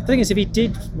 I mean, the thing is, if he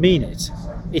did mean it,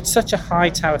 it's such a high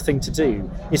tower thing to do.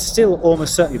 It's still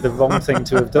almost certainly the wrong thing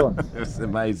to have done. It was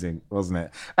amazing, wasn't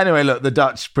it? Anyway, look, the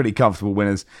Dutch, pretty comfortable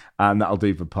winners, and that'll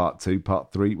do for part 2.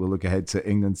 Part 3, we'll look ahead to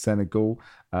England-Senegal.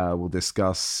 We'll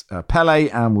discuss Pele,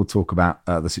 and we'll talk about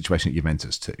the situation at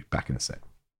Juventus too. Back in a sec.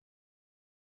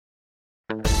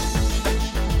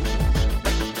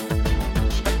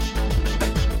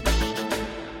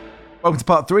 Welcome to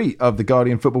part 3 of the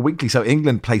Guardian Football Weekly. So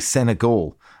England play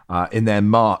Senegal in their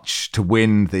march to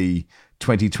win the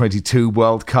 2022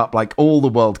 World Cup. Like all the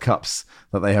World Cups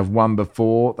that they have won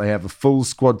before, they have a full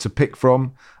squad to pick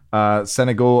from.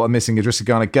 Senegal are missing Idrissa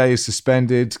Gana Gueye, is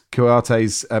suspended.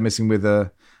 Kouyate's missing with an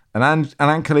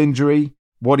ankle injury.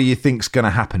 What do you think's going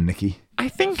to happen, Nikki? I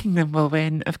think England will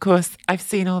win. Of course,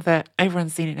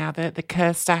 everyone's seen it now, the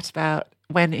curse stat about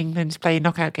when England play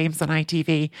knockout games on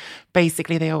ITV,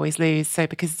 basically they always lose. So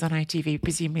because it's on ITV,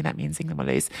 presumably that means England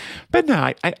will lose. But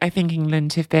no, I think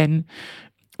England have been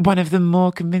one of the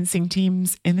more convincing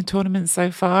teams in the tournament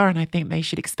so far, and I think they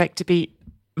should expect to beat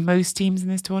most teams in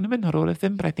this tournament, not all of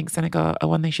them, but I think Senegal are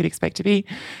one they should expect to beat.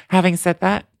 Having said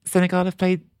that, Senegal have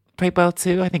played well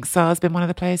too. I think Sarr's been one of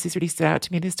the players who's really stood out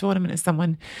to me this tournament as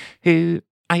someone who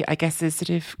I guess has sort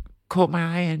of caught my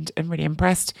eye and really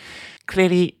impressed.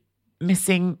 Clearly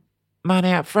missing Mane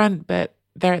up front, but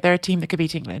they're a team that could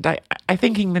beat England. I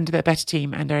think England are the better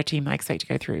team and they're a team I expect to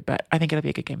go through, but I think it'll be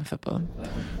a good game of football.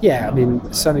 Yeah, I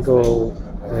mean, Senegal,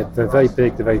 they're very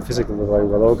big, they're very physical, they're very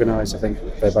well organised. I think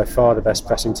they're by far the best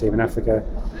pressing team in Africa.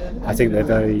 I think they're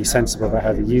very sensible about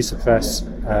how they use the press.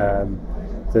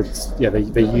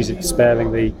 They use it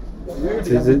sparingly.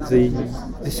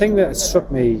 The thing that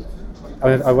struck me,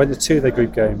 I went to 2 of their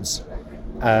group games.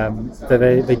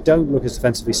 They don't look as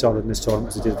defensively solid in this tournament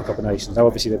as they did at the Cup of Nations. Now,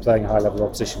 obviously, they're playing a high level of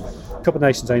opposition. Cup of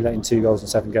Nations only let in 2 goals in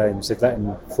 7 games. They've let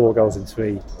in 4 goals in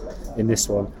 3 in this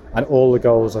one, and all the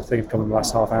goals I think have come in the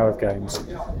last half hour of games.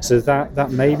 So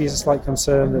that maybe is a slight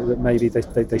concern that maybe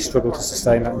they struggle to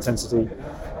sustain that intensity.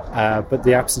 But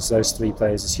the absence of those 3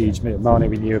 players is huge. Mane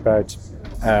we knew about,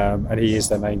 and he is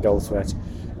their main goal threat.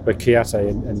 But Kouyaté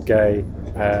and Gueye,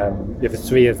 the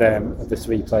 3 of them are the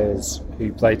 3 players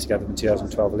who played together in the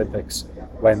 2012 Olympics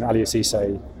when Aliou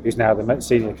Cissé, who's now the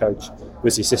senior coach,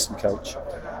 was the assistant coach.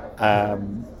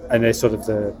 And they're sort of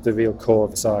the real core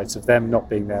of the side. So them not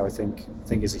being there, I think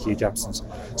is a huge absence.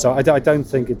 So I don't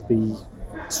think it'd be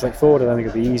straightforward. I don't think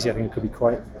it'd be easy. I think it could be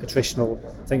quite attritional.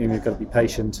 I think we've got to be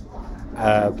patient.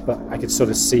 But I could sort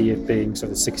of see it being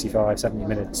sort of 65, 70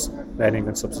 minutes, then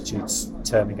England substitutes,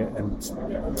 turning it, and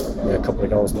a couple of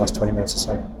goals in the last 20 minutes or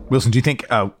so. Wilson, do you think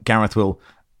Gareth will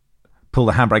pull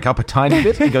the handbrake up a tiny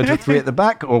bit and go to a 3 at the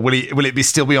back, or will it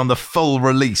still be on the full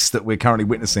release that we're currently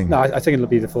witnessing? No, I think it'll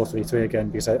be the 4-3-3 again,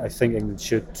 because I think England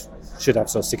should have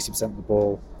sort of 60% of the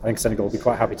ball. I think Senegal will be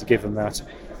quite happy to give them that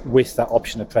with that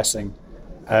option of pressing.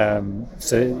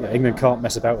 England can't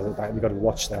mess about with it. We've got to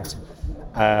watch that.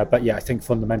 But yeah, I think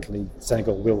fundamentally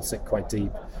Senegal will sit quite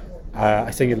deep.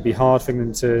 I think it'll be hard for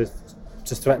England to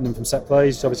threaten them from set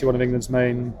plays. It's obviously one of England's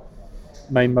main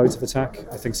modes of attack.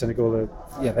 I think Senegal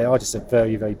they are just a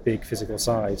very, very big physical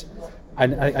side.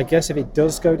 And I guess if it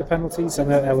does go to penalties,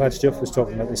 and El Hadji Diouf was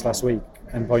talking about this last week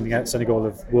and pointing out Senegal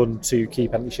have won 2 key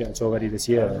penalty shootouts already this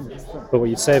year. But what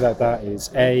you'd say about that is,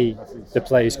 A, the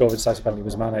player who scored the decisive penalty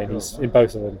was Mane, and he's in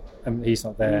both of them, and he's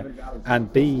not there.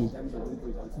 And B,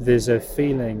 there's a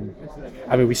feeling,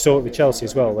 I mean, we saw it with Chelsea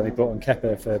as well when they brought on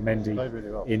Kepa for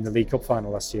Mendy in the League Cup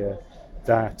final last year,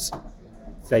 that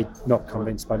they're not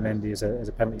convinced by Mendy as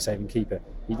a penalty-saving keeper.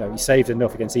 He saved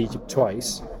enough against Egypt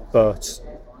twice, but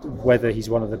whether he's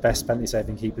one of the best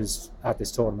penalty-saving keepers at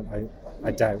this tournament, I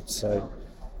doubt. So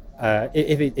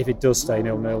if it does stay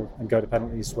 0-0 and go to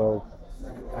penalties, well,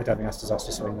 I don't think that's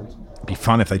disastrous for England. It'd be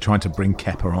fun if they tried to bring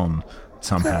Kepa on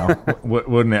somehow,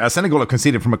 wouldn't it? Senegal have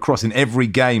conceded from a cross in every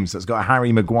game, so it's got a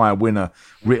Harry Maguire winner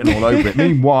written all over it.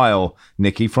 Meanwhile,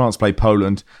 Nikki, France play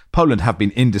Poland. Poland have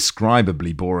been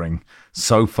indescribably boring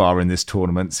so far in this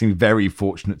tournament. Seem very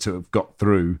fortunate to have got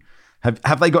through.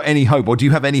 Have they got any hope, or do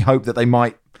you have any hope that they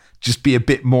might just be a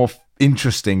bit more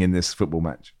interesting in this football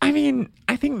match? I mean,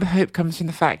 I think the hope comes from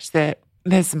the fact that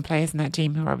there's some players in that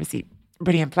team who are obviously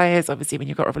brilliant players. Obviously, when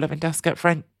you've got Robert Lewandowski up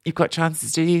front, you've got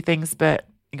chances to do things, but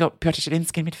you've got Piotr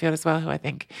Zielinski in midfield as well, who I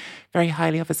think very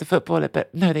highly of as a footballer.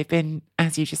 But no, they've been,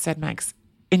 as you just said, Max,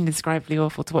 indescribably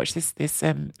awful to watch this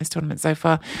tournament so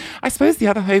far. I suppose the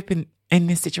other hope in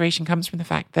this situation comes from the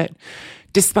fact that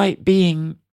despite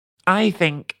being, I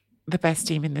think, the best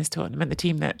team in this tournament, the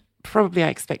team that probably I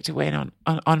expect to win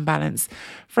on balance,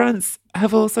 France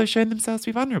have also shown themselves to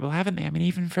be vulnerable, haven't they? I mean,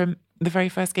 even from the very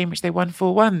first game, which they won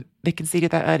 4-1, they conceded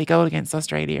that early goal against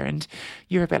Australia, and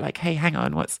you're a bit like, hey, hang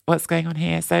on, what's going on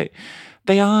here? So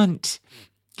they aren't,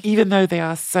 even though they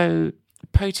are so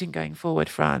potent going forward,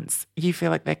 France, you feel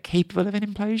like they're capable of an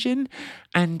implosion.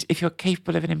 And if you're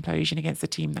capable of an implosion against a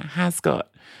team that has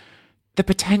got the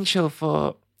potential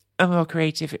for a more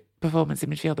creative performance in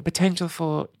midfield, the potential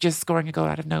for just scoring a goal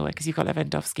out of nowhere because you've got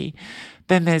Lewandowski,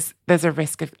 then there's a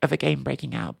risk of a game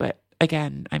breaking out. But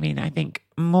again, I mean, I think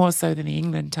more so than the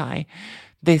England tie,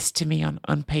 this to me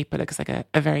on paper looks like a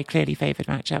very clearly favoured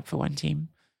matchup for one team.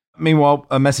 Meanwhile,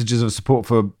 messages of support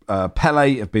for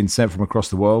Pelé have been sent from across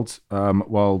the world,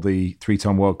 while the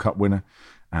 3-time World Cup winner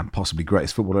and possibly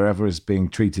greatest footballer ever is being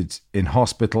treated in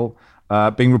hospital.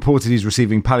 Being reported he's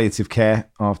receiving palliative care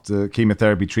after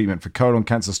chemotherapy treatment for colon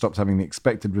cancer stopped having the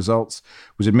expected results.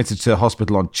 Was admitted to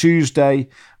hospital on Tuesday.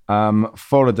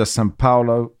 Folha de São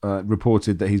Paulo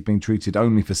reported that he's being treated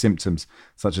only for symptoms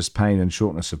such as pain and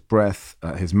shortness of breath.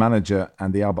 His manager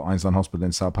and the Albert Einstein Hospital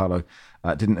in São Paulo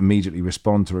didn't immediately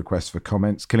respond to requests for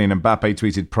comments. Kylian Mbappe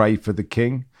tweeted, "Pray for the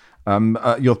king."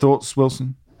 Your thoughts,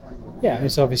 Wilson? Yeah,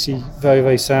 it's obviously very,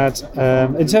 very sad.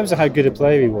 In terms of how good a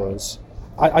player he was,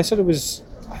 I sort of was,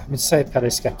 I mean, to say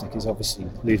Pelé skeptic is obviously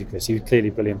ludicrous. He was clearly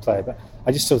a brilliant player, but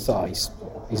I just sort of thought,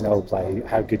 he's an old player.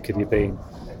 How good could he have been?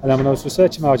 And then when I was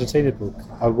researching my Argentina book,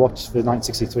 I watched the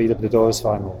 1963 Libertadores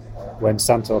final when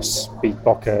Santos beat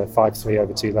Boca 5-3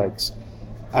 over 2 legs.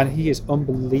 And he is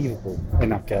unbelievable in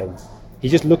that game. He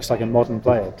just looks like a modern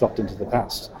player dropped into the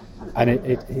past. And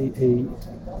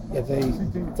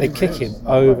they kick him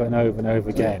over and over and over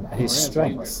again. And his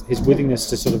strength, his willingness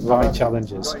to sort of ride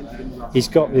challenges, he's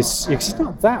got this, he's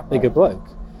not that big a bloke,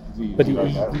 but he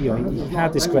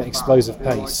had this great explosive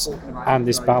pace and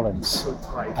this balance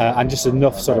and just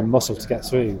enough sort of muscle to get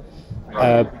through.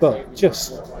 But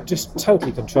just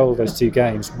totally controlled those 2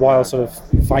 games while sort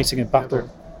of fighting a battle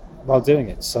while doing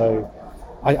it. So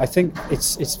I think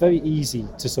it's very easy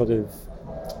to sort of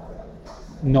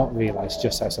not realise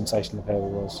just how sensational the player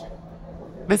was.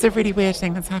 There's a really weird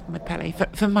thing that's happened with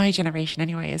Pelé, for my generation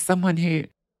anyway, as someone who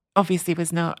obviously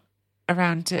was not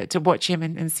around to watch him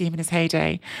and see him in his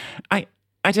heyday. I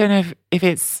don't know if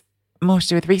it's more to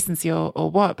do with recency or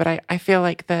what, but I feel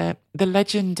like the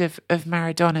legend of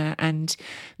Maradona and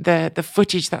the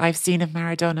footage that I've seen of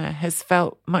Maradona has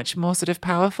felt much more sort of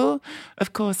powerful.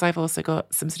 Of course, I've also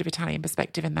got some sort of Italian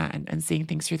perspective in that and seeing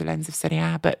things through the lens of Serie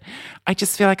A, but I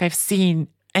just feel like I've seen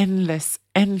endless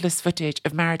endless footage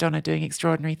of Maradona doing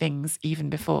extraordinary things even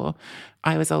before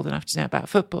I was old enough to know about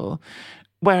football.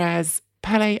 Whereas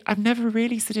Pele, I've never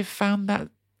really sort of found that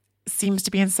seems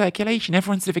to be in circulation.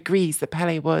 Everyone sort of agrees that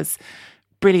Pele was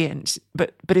brilliant,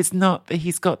 but it's not that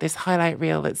he's got this highlight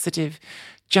reel that sort of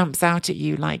jumps out at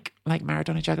you like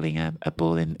Maradona juggling a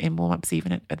ball in warm-ups,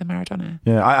 even at the Maradona.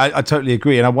 Yeah, I totally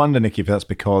agree. And I wonder, Nicky, if that's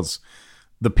because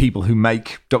the people who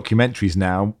make documentaries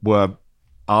now were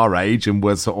our age and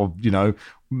were sort of,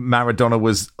 Maradona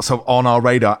was sort of on our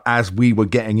radar as we were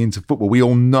getting into football. We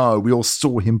all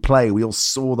saw him play. We all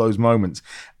saw those moments.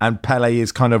 And Pele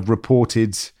is kind of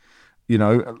reported,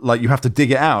 like you have to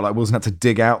dig it out. Like Wilson had to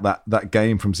dig out that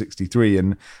game from '63,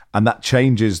 and that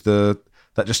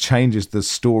just changes the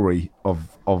story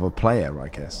of a player, I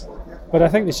guess. But I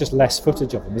think there's just less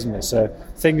footage of him, isn't there? So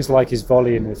things like his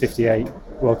volley in the '58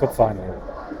 World Cup final,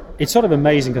 it's sort of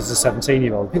amazing because it's a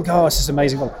 17-year-old. People go, oh, it's just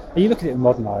amazing. And you look at it with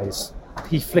modern eyes,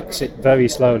 he flicks it very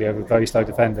slowly over a very slow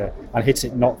defender and hits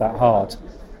it not that hard.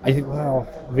 I think, well,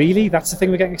 really? That's the thing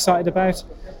we're getting excited about?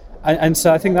 And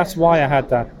so I think that's why I had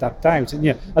that doubt.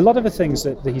 And a lot of the things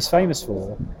that he's famous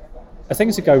for are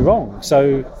things that go wrong.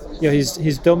 So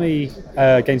his dummy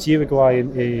against Uruguay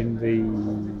in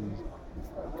the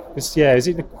is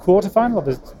it the quarterfinal or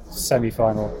the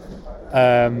semi-final?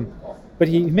 But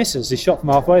he misses. His shot from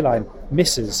halfway line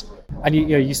misses, and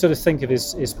you sort of think of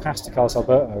his pass to Carlos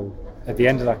Alberto at the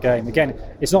end of that game. Again,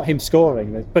 it's not him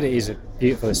scoring, but it is a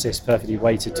beautiful assist, perfectly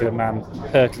weighted to a man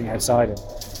hurtling outside him.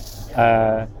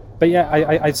 But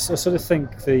I sort of think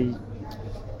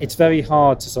it's very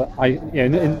hard to for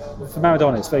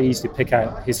Maradona, it's very easy to pick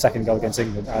out his second goal against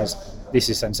England as this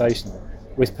is sensational.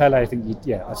 With Pele, I think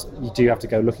you do have to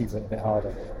go looking for it a bit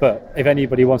harder. But if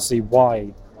anybody wants to see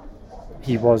why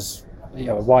he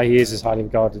is as highly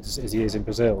regarded as he is in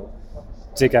Brazil,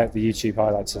 dig out the YouTube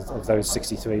highlights of those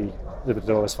 63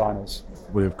 Libertadores finals.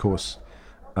 We, of course,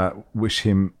 wish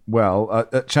him well.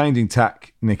 Changing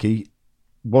tack, Nicky,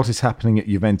 what is happening at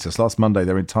Juventus? Last Monday,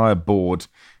 their entire board,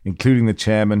 including the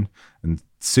chairman and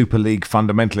Super League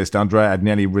fundamentalist Andrea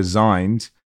Agnelli,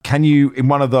 resigned. Can you, in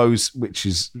one of those, which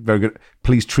is very good,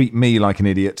 please treat me like an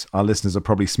idiot? Our listeners are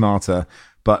probably smarter.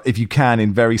 But if you can,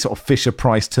 in very sort of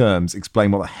Fisher-Price terms,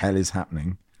 explain what the hell is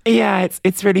happening. Yeah,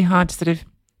 it's really hard to sort of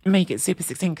make it super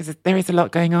succinct because there is a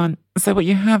lot going on. So what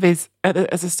you have is,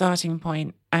 as a starting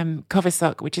point,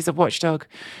 Covisoc, which is a watchdog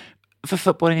for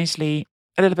football in Italy,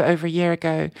 a little bit over a year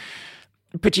ago,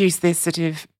 produced this sort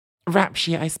of rap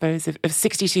sheet, I suppose, of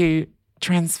 62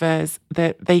 transfers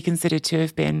that they considered to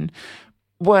have been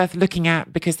worth looking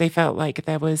at because they felt like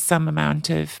there was some amount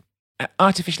of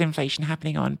artificial inflation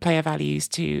happening on player values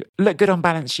to look good on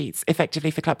balance sheets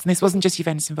effectively for clubs. And this wasn't just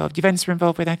Juventus involved. Juventus were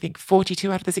involved with, I think,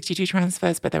 42 out of the 62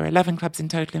 transfers, but there were 11 clubs in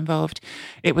total involved.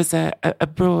 It was a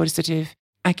broad sort of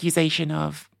accusation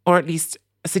of, or at least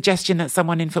a suggestion that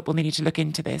someone in football needed to look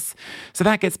into this. So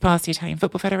that gets past the Italian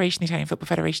Football Federation. The Italian Football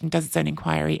Federation does its own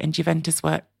inquiry, and Juventus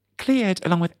were cleared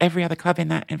along with every other club in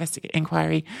that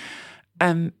inquiry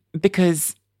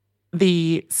because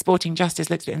the Sporting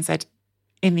Justice looked at it and said,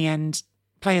 in the end,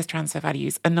 players' transfer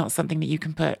values are not something that you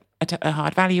can put a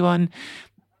hard value on.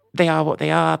 They are what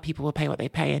they are. People will pay what they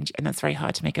pay, and that's very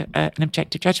hard to make an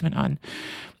objective judgment on.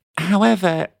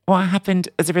 However, what happened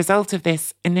as a result of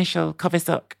this initial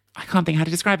Covisoc, I can't think how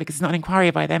to describe it because it's not an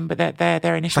inquiry by them, but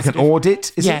their initial... It's like an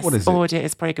audit? Yes, what is it? Audit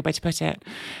is probably a good way to put it,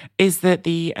 is that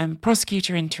the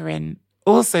prosecutor in Turin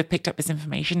also picked up this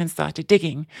information and started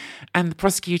digging. And the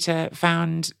prosecutor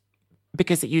found,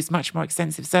 because it used much more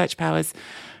extensive search powers,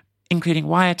 including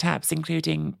wiretaps,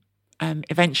 including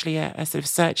eventually a sort of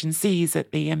search and seize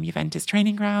at the Juventus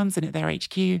training grounds and at their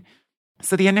HQ.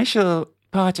 So the initial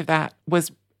part of that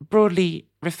was broadly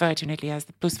referred to in Italy as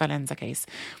the plusvalenza case,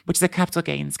 which is a capital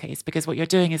gains case, because what you're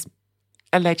doing is,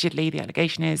 allegedly, the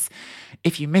allegation is,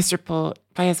 if you misreport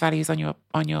players' values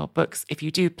on your books, if you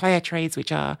do player trades,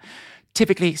 which are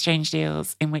typically exchange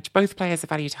deals in which both players are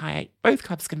valued higher, both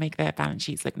clubs can make their balance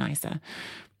sheets look nicer.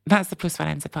 That's the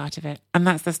plusvalenza part of it. And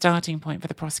that's the starting point for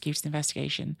the prosecutor's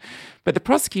investigation. But the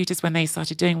prosecutors, when they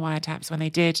started doing wiretaps, when they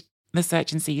did the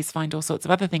search and seize, find all sorts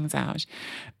of other things out.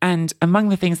 And among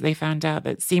the things that they found out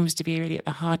that seems to be really at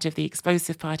the heart of the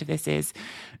explosive part of this is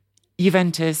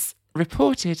Juventus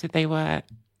reported that they were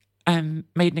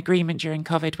made an agreement during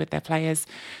COVID with their players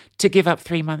to give up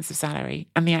 3 months of salary.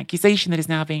 And the accusation that is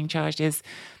now being charged is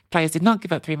players did not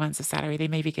give up 3 months of salary. They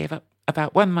maybe gave up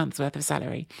about 1 month's worth of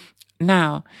salary.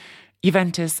 Now,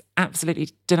 Juventus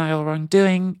absolutely deny all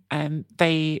wrongdoing.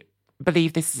 They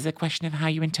believe this is a question of how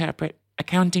you interpret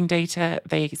accounting data.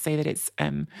 They say that it's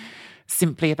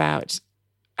simply about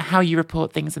how you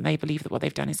report things, and they believe that what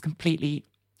they've done is completely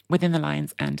within the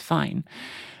lines and fine.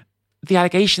 The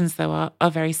allegations, though,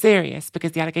 are very serious,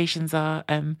 because the allegations are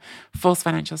false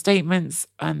financial statements,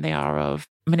 and they are of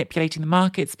manipulating the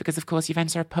markets, because, of course,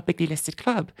 Juventus are a publicly listed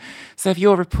club. So if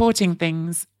you're reporting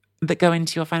things that go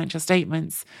into your financial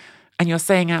statements and you're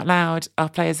saying out loud, our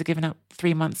players have given up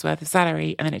 3 months' worth of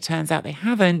salary, and then it turns out they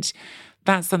haven't,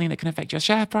 that's something that can affect your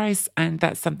share price, and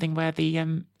that's something where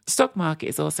the stock market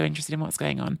is also interested in what's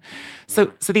going on.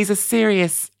 So these are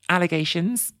serious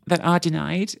allegations that are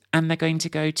denied, and they're going to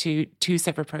go to 2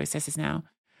 separate processes now.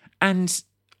 And,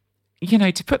 you know,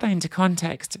 to put that into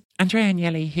context, Andrea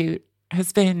Agnelli, who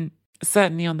has been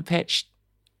certainly on the pitch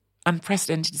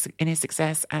unprecedented in his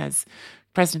success as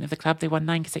president of the club. They won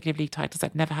 9 consecutive league titles.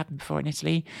 That never happened before in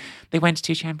Italy. They went to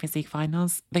 2 Champions League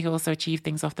finals. They also achieved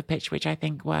things off the pitch, which I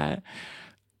think were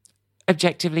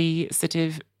objectively sort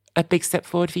of a big step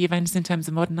forward for Juventus in terms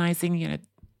of modernising. You know,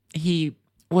 he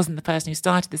wasn't the person who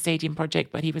started the stadium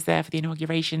project, but he was there for the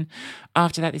inauguration.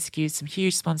 After that, they secured some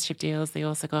huge sponsorship deals. They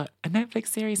also got a Netflix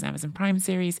series, an Amazon Prime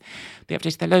series. They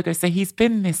updated their logo. So he's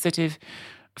been this sort of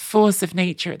force of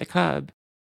nature at the club.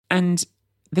 And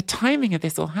the timing of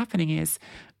this all happening is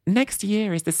next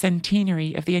year is the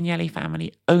centenary of the Agnelli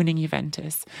family owning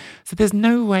Juventus. So there's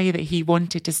no way that he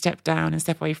wanted to step down and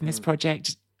step away from this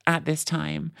project at this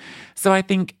time. So I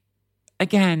think,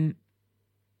 again,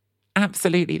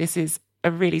 absolutely, this is a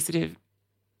really sort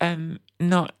of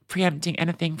not preempting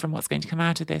anything from what's going to come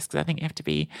out of this, because I think you have to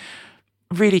be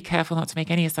really careful not to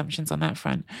make any assumptions on that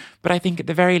front. But I think at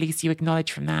the very least you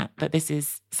acknowledge from that this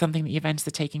is something that Juventus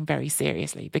are taking very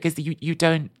seriously, because you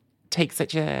don't take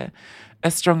such a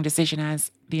strong decision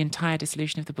as the entire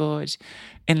dissolution of the board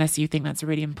unless you think that's a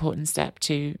really important step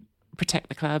to protect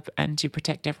the club and to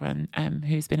protect everyone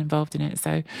who's been involved in it.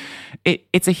 So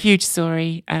it's a huge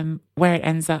story. Where it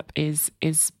ends up is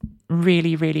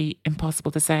really, really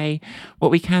impossible to say.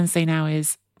 What we can say now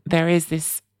is there is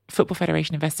this Football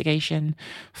Federation investigation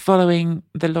following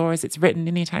the law as it's written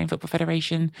in the Italian Football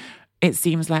Federation. It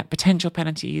seems like potential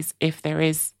penalties, if there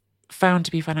is found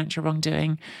to be financial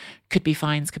wrongdoing, could be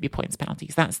fines, could be points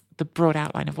penalties. That's the broad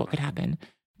outline of what could happen.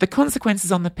 The consequences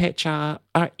on the pitch are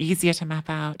easier to map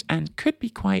out and could be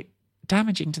quite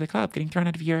damaging to the club. Getting thrown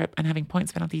out of Europe and having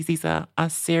points penalties, these are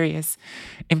serious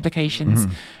implications.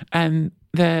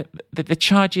 The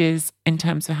charges in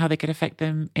terms of how they could affect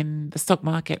them in the stock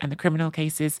market and the criminal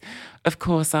cases, of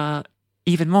course, are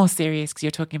even more serious, because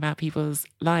you're talking about people's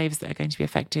lives that are going to be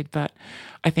affected. But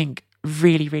I think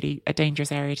really, really a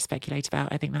dangerous area to speculate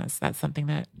about. I think that's something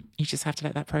that you just have to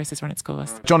let that process run its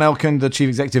course. John Elkann, the chief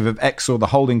executive of Exor, the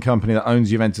holding company that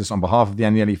owns Juventus, on behalf of the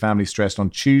Agnelli family, stressed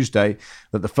on Tuesday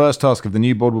that the first task of the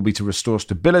new board will be to restore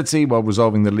stability while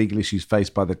resolving the legal issues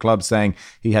faced by the club, saying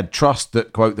he had trust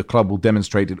that, quote, the club will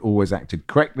demonstrate it always acted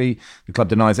correctly. The club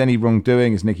denies any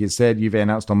wrongdoing. As Nicky has said, Juve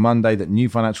announced on Monday that new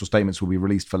financial statements will be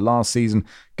released for last season,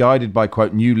 guided by,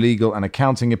 quote, new legal and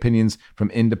accounting opinions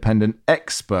from independent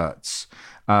experts.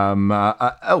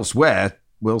 Elsewhere,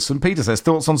 Wilson Peter says,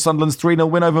 thoughts on Sunderland's 3-0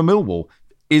 win over Millwall.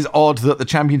 Is odd that the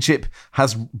championship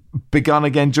has begun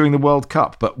again during the World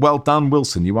Cup, but well done,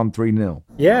 Wilson. You won 3-0.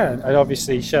 Yeah, and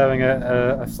obviously sharing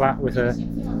a flat with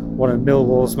one of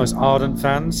Millwall's most ardent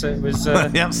fans. It was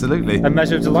absolutely a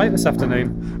measure of delight this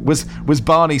afternoon. Was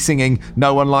Barney singing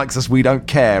 "No One Likes Us, We Don't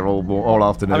Care" all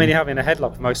afternoon? I mean, he had me in a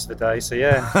headlock for most of the day, so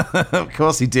yeah. Of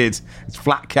course he did. His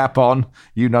flat cap on,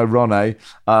 Ronnie.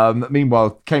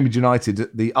 Meanwhile, Cambridge United,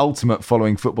 the ultimate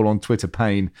following football on Twitter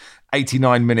pain,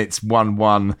 89 minutes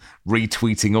 1-1,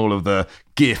 retweeting all of the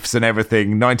GIFs and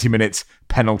everything. 90 minutes,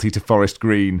 penalty to Forest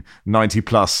Green. 90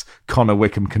 plus, Connor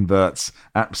Wickham converts.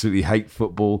 Absolutely hate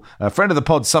football. A friend of the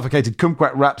pod, Suffocated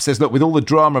Kumquat Rap, says, look, with all the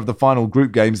drama of the final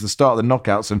group games, the start of the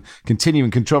knockouts and continuing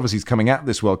controversies coming out of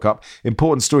this World Cup,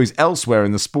 important stories elsewhere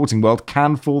in the sporting world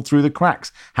can fall through the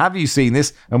cracks. Have you seen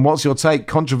this? And what's your take?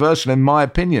 Controversial in my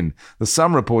opinion. The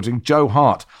Sun reporting Joe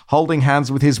Hart holding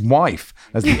hands with his wife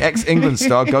as the ex-England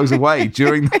star goes away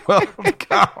during the World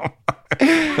Cup.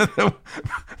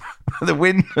 The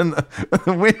wind and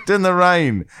the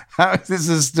rain. How is this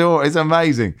a story? It's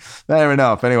amazing. Fair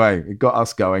enough. Anyway, it got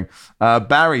us going.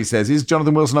 Barry says, is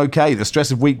Jonathan Wilson okay? The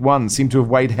stress of week 1 seemed to have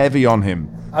weighed heavy on him.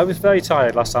 I was very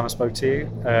tired last time I spoke to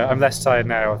you. I'm less tired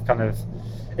now. But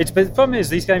the problem is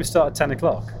these games start at 10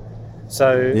 o'clock.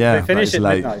 So they finish at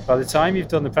midnight. By the time you've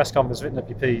done the press conference, written up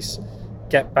your piece,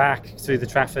 get back through the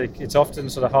traffic, it's often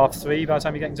sort of 3:30 by the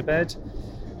time you get into bed.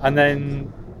 And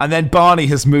then Barney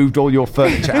has moved all your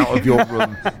furniture out of your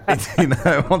room,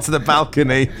 onto the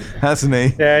balcony, hasn't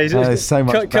he? Yeah, he's so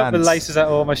much cut the laces out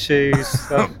of all my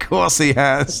shoes. Of course he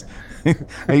has.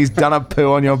 He's done a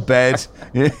poo on your bed.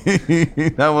 You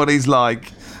know what he's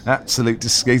like. Absolute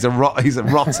he's a rotter, isn't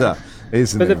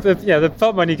he? But the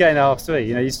problem when you get in at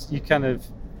 3:30, you kind of,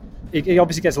 it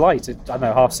obviously gets light at, I don't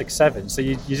know, 6:30, 7:30. So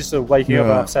you're just sort of waking up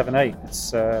at 7:00,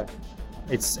 8:00.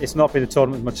 It's not been a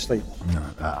tournament with much sleep. No,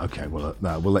 okay, well,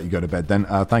 we'll let you go to bed then.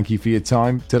 Thank you for your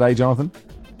time today, Jonathan.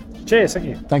 Cheers, thank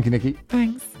you. Thank you, Nikki.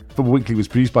 Thanks. Football Weekly was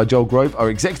produced by Joel Grove. Our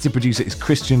executive producer is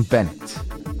Christian Bennett.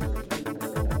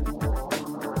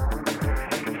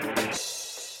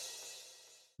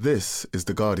 This is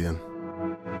The Guardian.